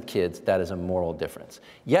messing with kids, that is a moral difference.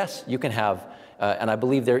 Yes, you can have, and I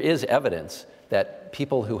believe there is evidence that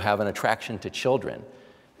people who have an attraction to children,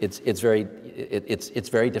 it's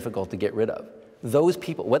very difficult to get rid of. Those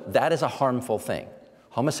people, that is a harmful thing.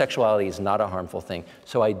 Homosexuality is not a harmful thing.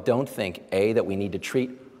 So I don't think, A, that we need to treat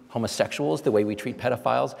homosexuals the way we treat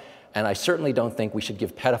pedophiles, and I certainly don't think we should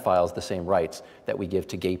give pedophiles the same rights that we give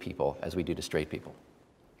to gay people as we do to straight people.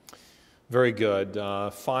 Very good.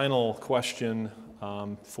 Final question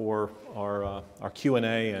for our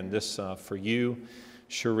Q&A, and this for you,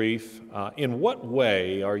 Sherif. In what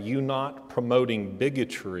way are you not promoting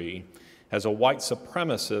bigotry as a white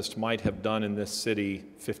supremacist might have done in this city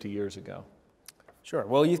 50 years ago? Sure.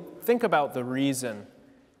 Well, you think about the reason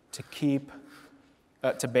to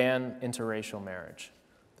ban interracial marriage.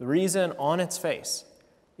 The reason on its face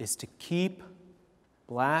is to keep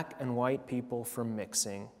black and white people from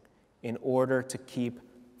mixing in order to keep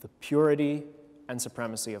the purity and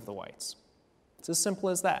supremacy of the whites. It's as simple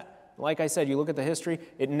as that. Like I said, you look at the history,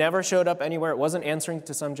 it never showed up anywhere. It wasn't answering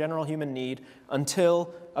to some general human need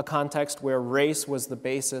until a context where race was the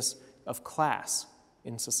basis of class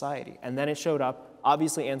in society. And then it showed up,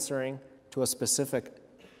 obviously answering to a specific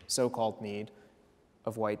so-called need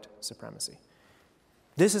of white supremacy.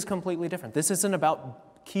 This is completely different. This isn't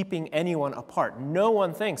about keeping anyone apart. No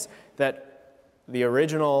one thinks that the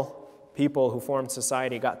original people who formed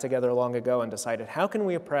society got together long ago and decided, how can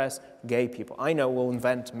we oppress gay people? I know, we'll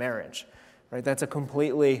invent marriage. Right? That's a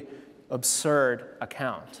completely absurd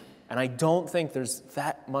account. And I don't think there's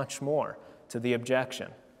that much more to the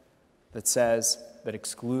objection that says that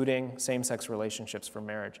excluding same-sex relationships from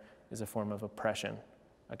marriage is a form of oppression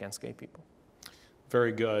against gay people.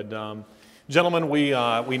 Very good. Gentlemen, we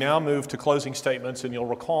now move to closing statements, and you'll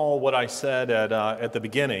recall what I said at the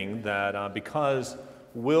beginning, that because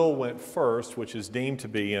Will went first, which is deemed to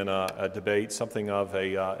be in a debate something of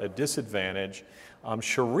a disadvantage,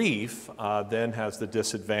 Sherif then has the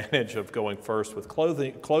disadvantage of going first with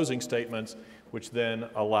closing statements, which then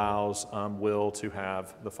allows Will to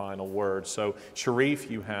have the final word. So, Sherif,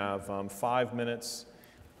 you have 5 minutes.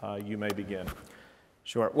 You may begin.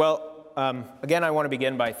 Sure. Well, again, I want to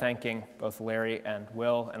begin by thanking both Larry and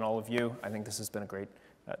Will and all of you. I think this has been a great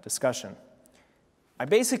discussion. I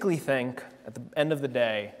basically think, at the end of the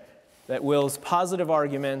day, that Will's positive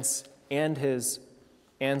arguments and his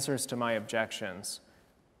answers to my objections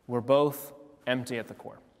were both empty at the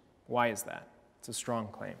core. Why is that? It's a strong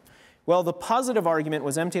claim. Well, the positive argument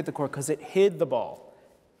was empty at the core because it hid the ball.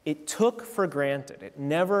 It took for granted, it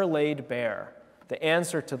never laid bare the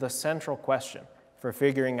answer to the central question for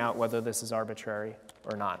figuring out whether this is arbitrary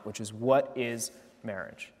or not, which is, what is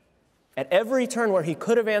marriage? At every turn where he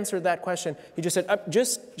could have answered that question, he just said,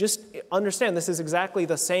 just understand this is exactly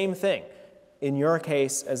the same thing in your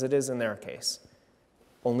case as it is in their case,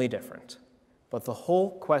 only different. But the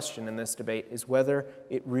whole question in this debate is whether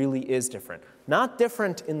it really is different. Not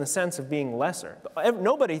different in the sense of being lesser.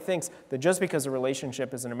 Nobody thinks that just because a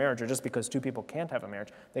relationship isn't a marriage, or just because two people can't have a marriage,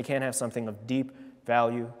 they can't have something of deep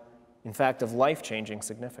value, in fact, of life-changing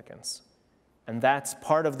significance. And that's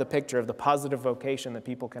part of the picture of the positive vocation that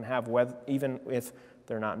people can have even if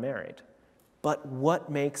they're not married. But what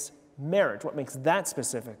makes marriage, what makes that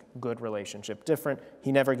specific good relationship different?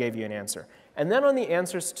 He never gave you an answer. And then on the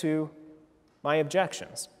answers to my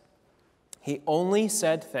objections, he only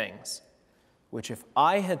said things which if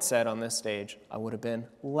I had said on this stage, I would have been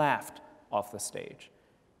laughed off the stage.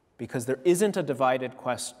 Because there isn't a divided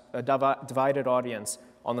audience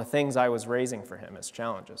on the things I was raising for him as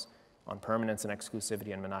challenges, on permanence and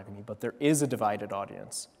exclusivity and monogamy, but there is a divided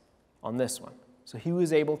audience on this one. So he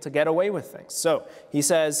was able to get away with things. So he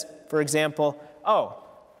says, for example, oh,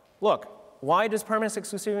 look, why does permanence,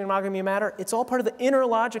 exclusivity, and monogamy matter? It's all part of the inner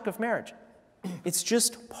logic of marriage. It's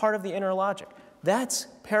just part of the inner logic. That's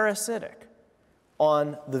parasitic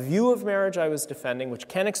on the view of marriage I was defending, which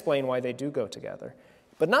can explain why they do go together.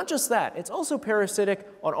 But not just that, it's also parasitic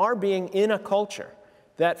on our being in a culture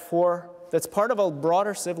that's part of a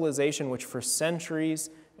broader civilization which for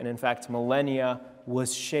centuries, and in fact millennia,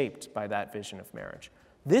 was shaped by that vision of marriage.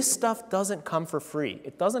 This stuff doesn't come for free.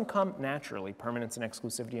 It doesn't come naturally, permanence and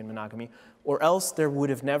exclusivity and monogamy, or else there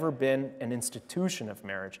would have never been an institution of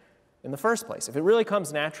marriage in the first place. If it really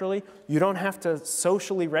comes naturally, you don't have to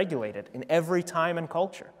socially regulate it in every time and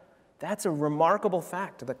culture. That's a remarkable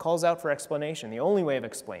fact that calls out for explanation. The only way of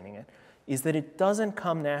explaining it is that it doesn't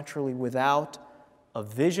come naturally without a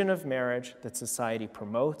vision of marriage that society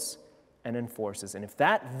promotes and enforces. And if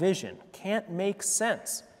that vision can't make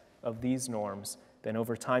sense of these norms, then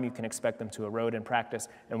over time you can expect them to erode in practice,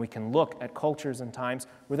 and we can look at cultures and times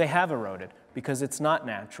where they have eroded because it's not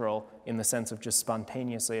natural in the sense of just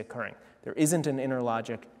spontaneously occurring. There isn't an inner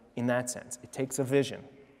logic in that sense. It takes a vision,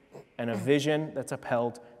 and a vision that's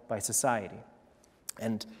upheld by society.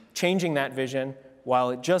 And changing that vision,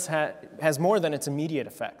 while it just has more than its immediate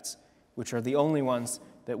effects, which are the only ones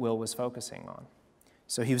that Will was focusing on.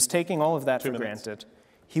 So he was taking all of that for granted.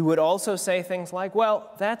 He would also say things like,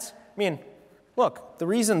 well, look, the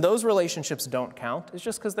reason those relationships don't count is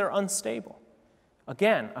just because they're unstable.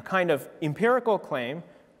 Again, a kind of empirical claim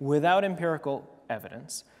without empirical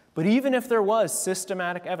evidence. But even if there was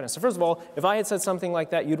systematic evidence, so first of all, if I had said something like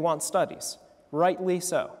that, you'd want studies. Rightly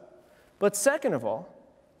so. But second of all,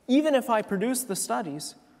 even if I produced the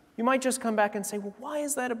studies, you might just come back and say, well, why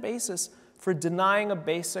is that a basis for denying a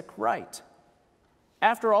basic right?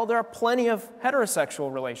 After all, there are plenty of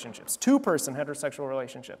heterosexual relationships, two-person heterosexual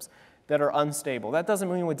relationships, that are unstable. That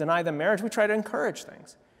doesn't mean we deny them marriage. We try to encourage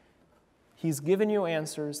things. He's given you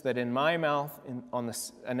answers that in my mouth on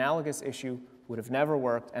this analogous issue would have never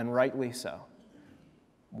worked, and rightly so.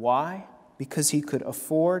 Why? Because he could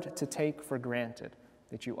afford to take for granted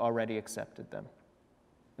that you already accepted them.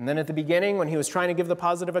 And then at the beginning, when he was trying to give the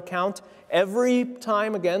positive account, every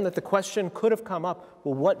time again that the question could have come up,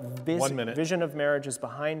 well, what vision of marriage is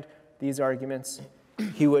behind these arguments,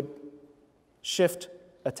 he would shift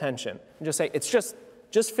attention and just say, it's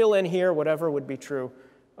just fill in here whatever would be true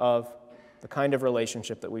of the kind of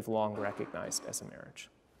relationship that we've long recognized as a marriage.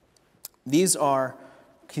 This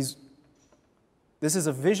is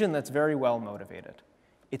a vision that's very well motivated.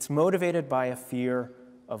 It's motivated by a fear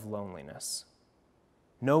of loneliness.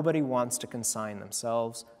 Nobody wants to consign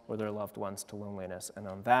themselves or their loved ones to loneliness, and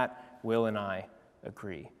on that, Will and I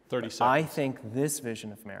agree. 30 seconds. I think this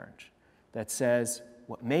vision of marriage that says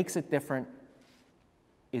what makes it different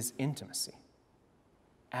is intimacy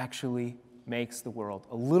actually makes the world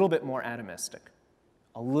a little bit more atomistic,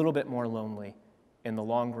 a little bit more lonely in the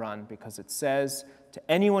long run, because it says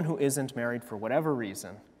to anyone who isn't married for whatever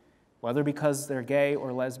reason, whether because they're gay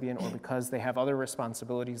or lesbian or because they have other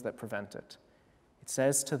responsibilities that prevent it, it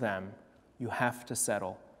says to them, you have to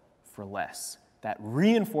settle for less. That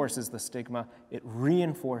reinforces the stigma. It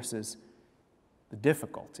reinforces the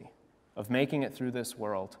difficulty of making it through this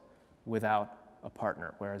world without a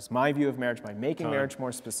partner. Whereas my view of marriage, by making marriage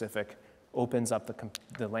more specific, opens up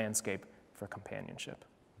the landscape for companionship.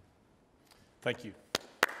 Thank you.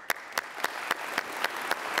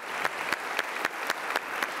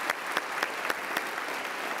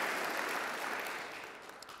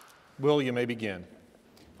 Will, you may begin.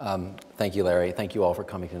 Thank you, Larry. Thank you all for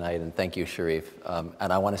coming tonight, and thank you, Sherif.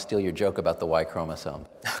 And I want to steal your joke about the Y chromosome.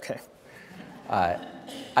 Okay.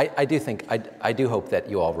 I do hope that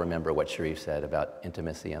you all remember what Sherif said about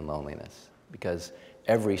intimacy and loneliness, because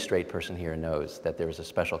every straight person here knows that there is a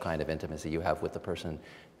special kind of intimacy you have with the person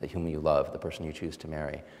whom you love, the person you choose to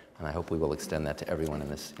marry. And I hope we will extend that to everyone in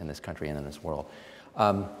this country and in this world.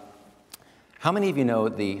 How many of you know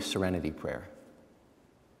the Serenity Prayer?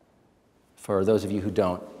 For those of you who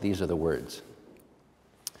don't, these are the words.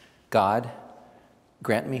 God,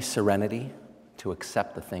 grant me serenity to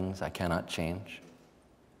accept the things I cannot change.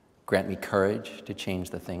 Grant me courage to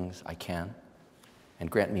change the things I can, and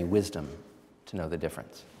grant me wisdom to know the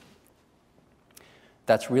difference.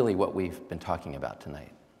 That's really what we've been talking about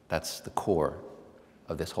tonight. That's the core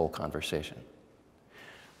of this whole conversation.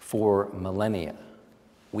 For millennia,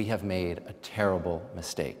 we have made a terrible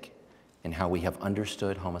mistake in how we have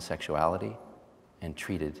understood homosexuality and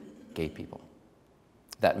treated gay people.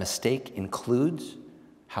 That mistake includes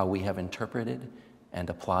how we have interpreted and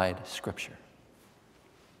applied Scripture.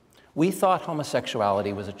 We thought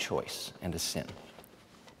homosexuality was a choice and a sin.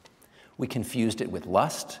 We confused it with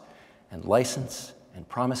lust and license and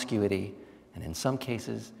promiscuity, and in some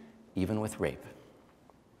cases, even with rape.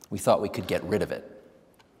 We thought we could get rid of it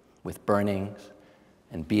with burnings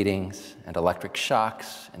and beatings and electric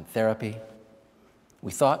shocks and therapy.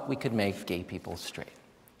 We thought we could make gay people straight.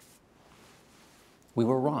 We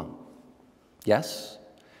were wrong. Yes,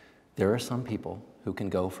 there are some people who can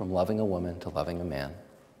go from loving a woman to loving a man,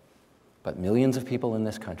 but millions of people in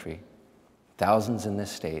this country, thousands in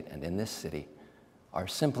this state and in this city, are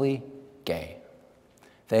simply gay.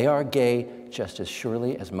 They are gay just as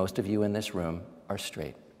surely as most of you in this room are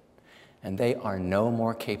straight, and they are no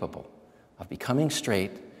more capable of becoming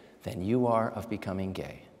straight than you are of becoming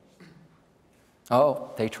gay.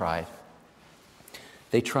 Oh, they tried.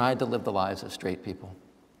 They tried to live the lives of straight people.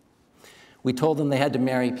 We told them they had to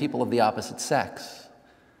marry people of the opposite sex,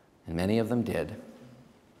 and many of them did,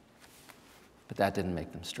 but that didn't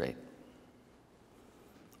make them straight.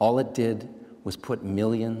 All it did was put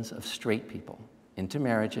millions of straight people into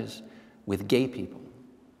marriages with gay people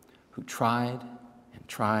who tried and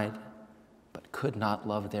tried but could not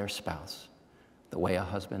love their spouse the way a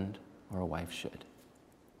husband or a wife should.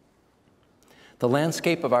 The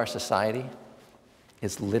landscape of our society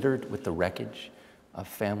is littered with the wreckage of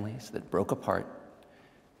families that broke apart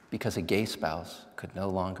because a gay spouse could no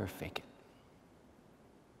longer fake it.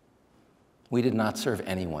 We did not serve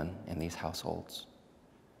anyone in these households,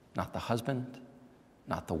 not the husband,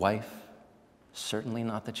 not the wife, certainly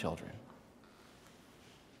not the children.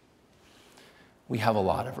 We have a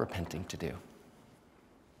lot of repenting to do.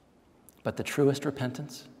 But the truest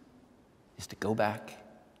repentance is to go back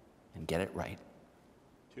and get it right.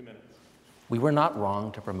 2 minutes. We were not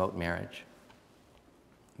wrong to promote marriage.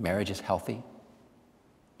 Marriage is healthy.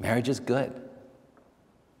 Marriage is good.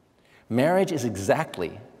 Marriage is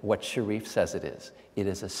exactly what Sherif says it is. It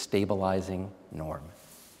is a stabilizing norm.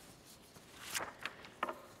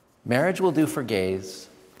 Marriage will do for gays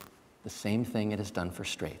the same thing it has done for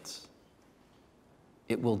straights.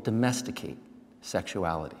 It will domesticate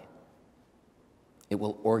sexuality. It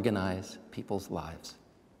will organize people's lives.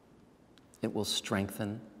 It will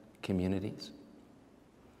strengthen communities.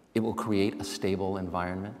 It will create a stable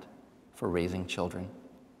environment for raising children.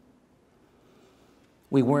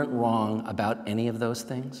 We weren't wrong about any of those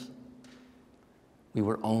things. We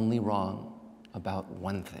were only wrong about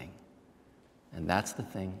one thing, and that's the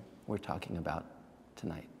thing we're talking about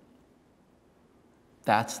tonight.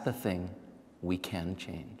 That's the thing we can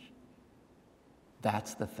change.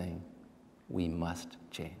 That's the thing we must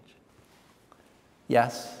change.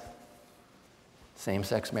 Yes,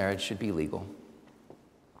 same-sex marriage should be legal.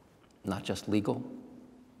 Not just legal,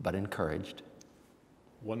 but encouraged.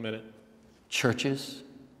 1 minute. Churches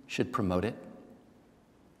should promote it.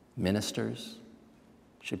 Ministers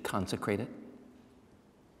should consecrate it.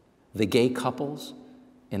 The gay couples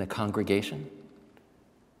in a congregation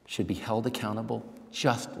should be held accountable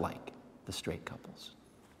just like the straight couples.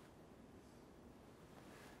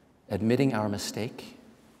 Admitting our mistake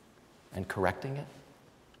and correcting it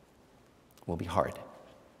will be hard.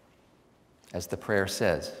 As the prayer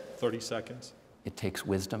says, 30 seconds. it takes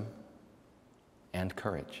wisdom and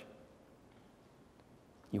courage.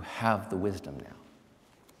 You have the wisdom now.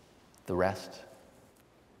 The rest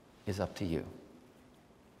is up to you.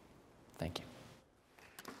 Thank you.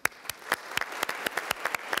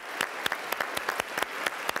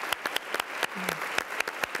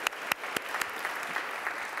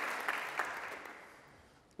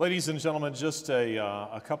 Ladies and gentlemen, just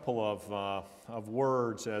a couple of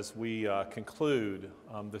words as we conclude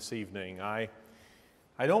this evening. I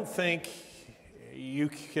don't think you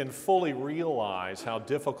can fully realize how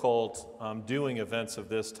difficult doing events of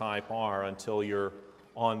this type are until you're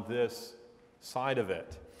on this side of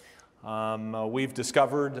it. We've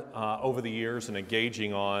discovered over the years in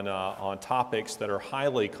engaging on topics that are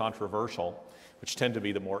highly controversial, which tend to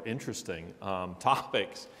be the more interesting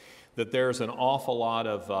topics, that there's an awful lot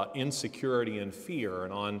of insecurity and fear,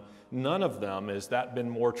 and on none of them has that been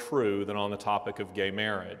more true than on the topic of gay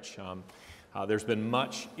marriage. There's been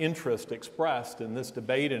much interest expressed in this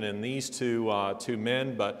debate and in these two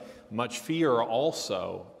men, but much fear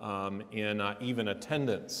also in even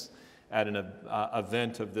attendance at an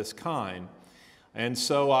event of this kind. And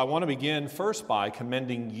so I want to begin first by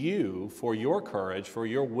commending you for your courage, for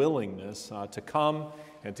your willingness to come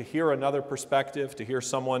and to hear another perspective, to hear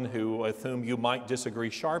someone with whom you might disagree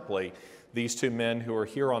sharply, these two men who are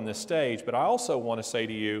here on this stage. But I also want to say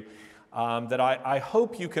to you that I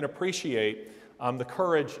hope you can appreciate the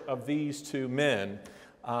courage of these two men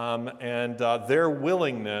and their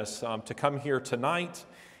willingness to come here tonight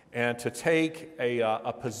and to take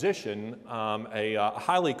a position, a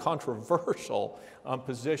highly controversial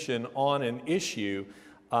position on an issue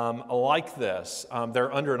like this.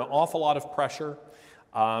 They're under an awful lot of pressure.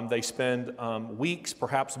 They spend weeks,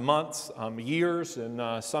 perhaps months, years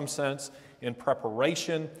in some sense, in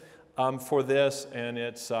preparation for this, and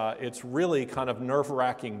it's really kind of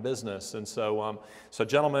nerve-wracking business. And so,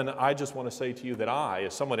 gentlemen, I just want to say to you that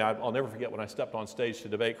as somebody, I'll never forget when I stepped on stage to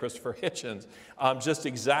debate Christopher Hitchens, just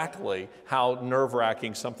exactly how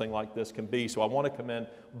nerve-wracking something like this can be. So I want to commend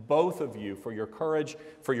both of you for your courage,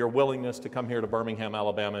 for your willingness to come here to Birmingham,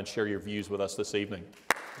 Alabama, and share your views with us this evening.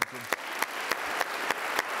 Thank you.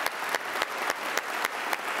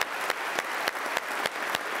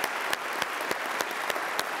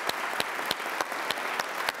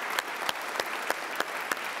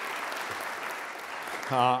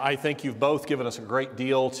 I think you've both given us a great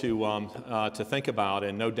deal to think about,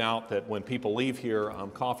 and no doubt that when people leave here,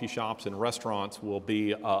 coffee shops and restaurants will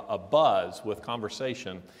be a buzz with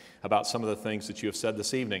conversation about some of the things that you have said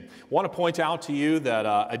this evening. I want to point out to you that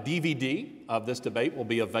a DVD of this debate will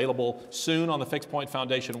be available soon on the Fixed Point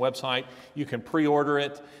Foundation website. You can pre-order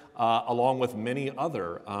it along with many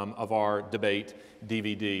other of our debate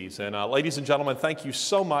DVDs. And ladies and gentlemen, thank you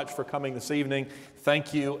so much for coming this evening.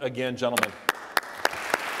 Thank you again, gentlemen.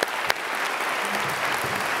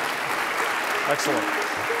 Excellent.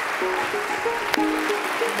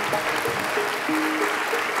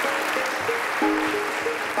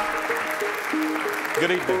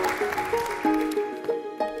 Good evening.